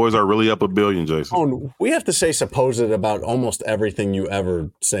 City Boys are really up $1 billion, Jason. Oh, we have to say supposed about almost everything you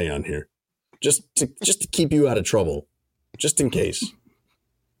ever say on here. Just to keep you out of trouble. Just in case.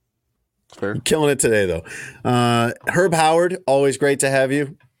 Fair. You're killing it today, though. Herb Howard, always great to have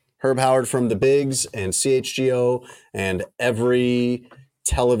you. Herb Howard from The Bigs and CHGO and every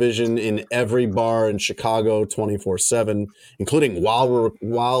television in every bar in Chicago 24/7, including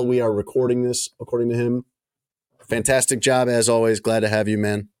while we are recording this, according to him. Fantastic job, as always. Glad to have you,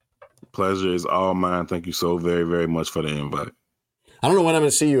 man. Pleasure is all mine. Thank you so very, very much for the invite. I don't know when I'm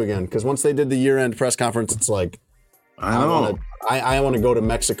going to see you again, because once they did the year-end press conference, it's like I know. I want to go to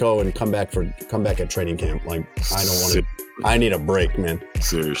Mexico and come back at training camp. Like I don't want to. I need a break, man.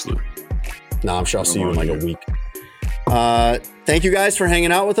 Seriously. No, I'm sure I'll see you in like a week. Thank you guys for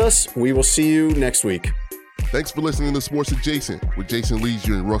hanging out with us. We will see you next week. Thanks for listening to Sports Adjacent with Jason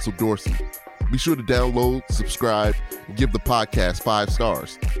Leisure and Russell Dorsey. Be sure to download, subscribe, and give the podcast 5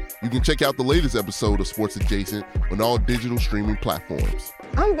 stars. You can check out the latest episode of Sports Adjacent on all digital streaming platforms.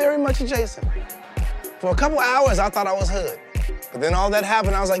 I'm very much adjacent. For a couple hours, I thought I was hood. But then all that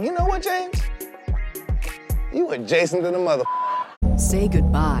happened, I was like, you know what, James? You adjacent to the mother. Say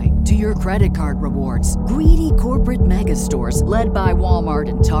goodbye to your credit card rewards. Greedy corporate mega stores, led by Walmart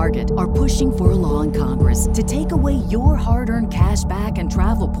and Target, are pushing for a law in Congress to take away your hard-earned cash back and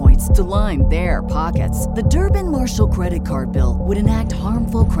travel points to line their pockets. The Durbin-Marshall credit card bill would enact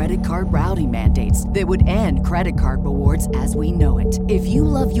harmful credit card routing mandates that would end credit card rewards as we know it. If you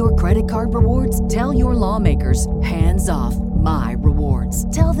love your credit card rewards, tell your lawmakers, hands off my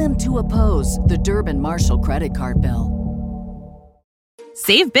rewards. Tell them to oppose the Durbin-Marshall credit card bill.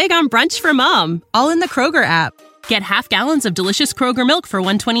 Save big on brunch for mom, all in the Kroger app. Get half gallons of delicious Kroger milk for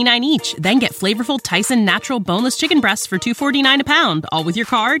 $1.29 each. Then get flavorful Tyson natural boneless chicken breasts for $2.49 a pound, all with your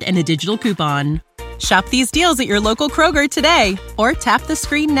card and a digital coupon. Shop these deals at your local Kroger today, or tap the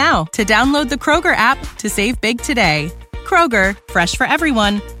screen now to download the Kroger app to save big today. Kroger, fresh for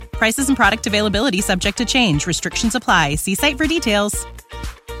everyone. Prices and product availability subject to change. Restrictions apply. See site for details.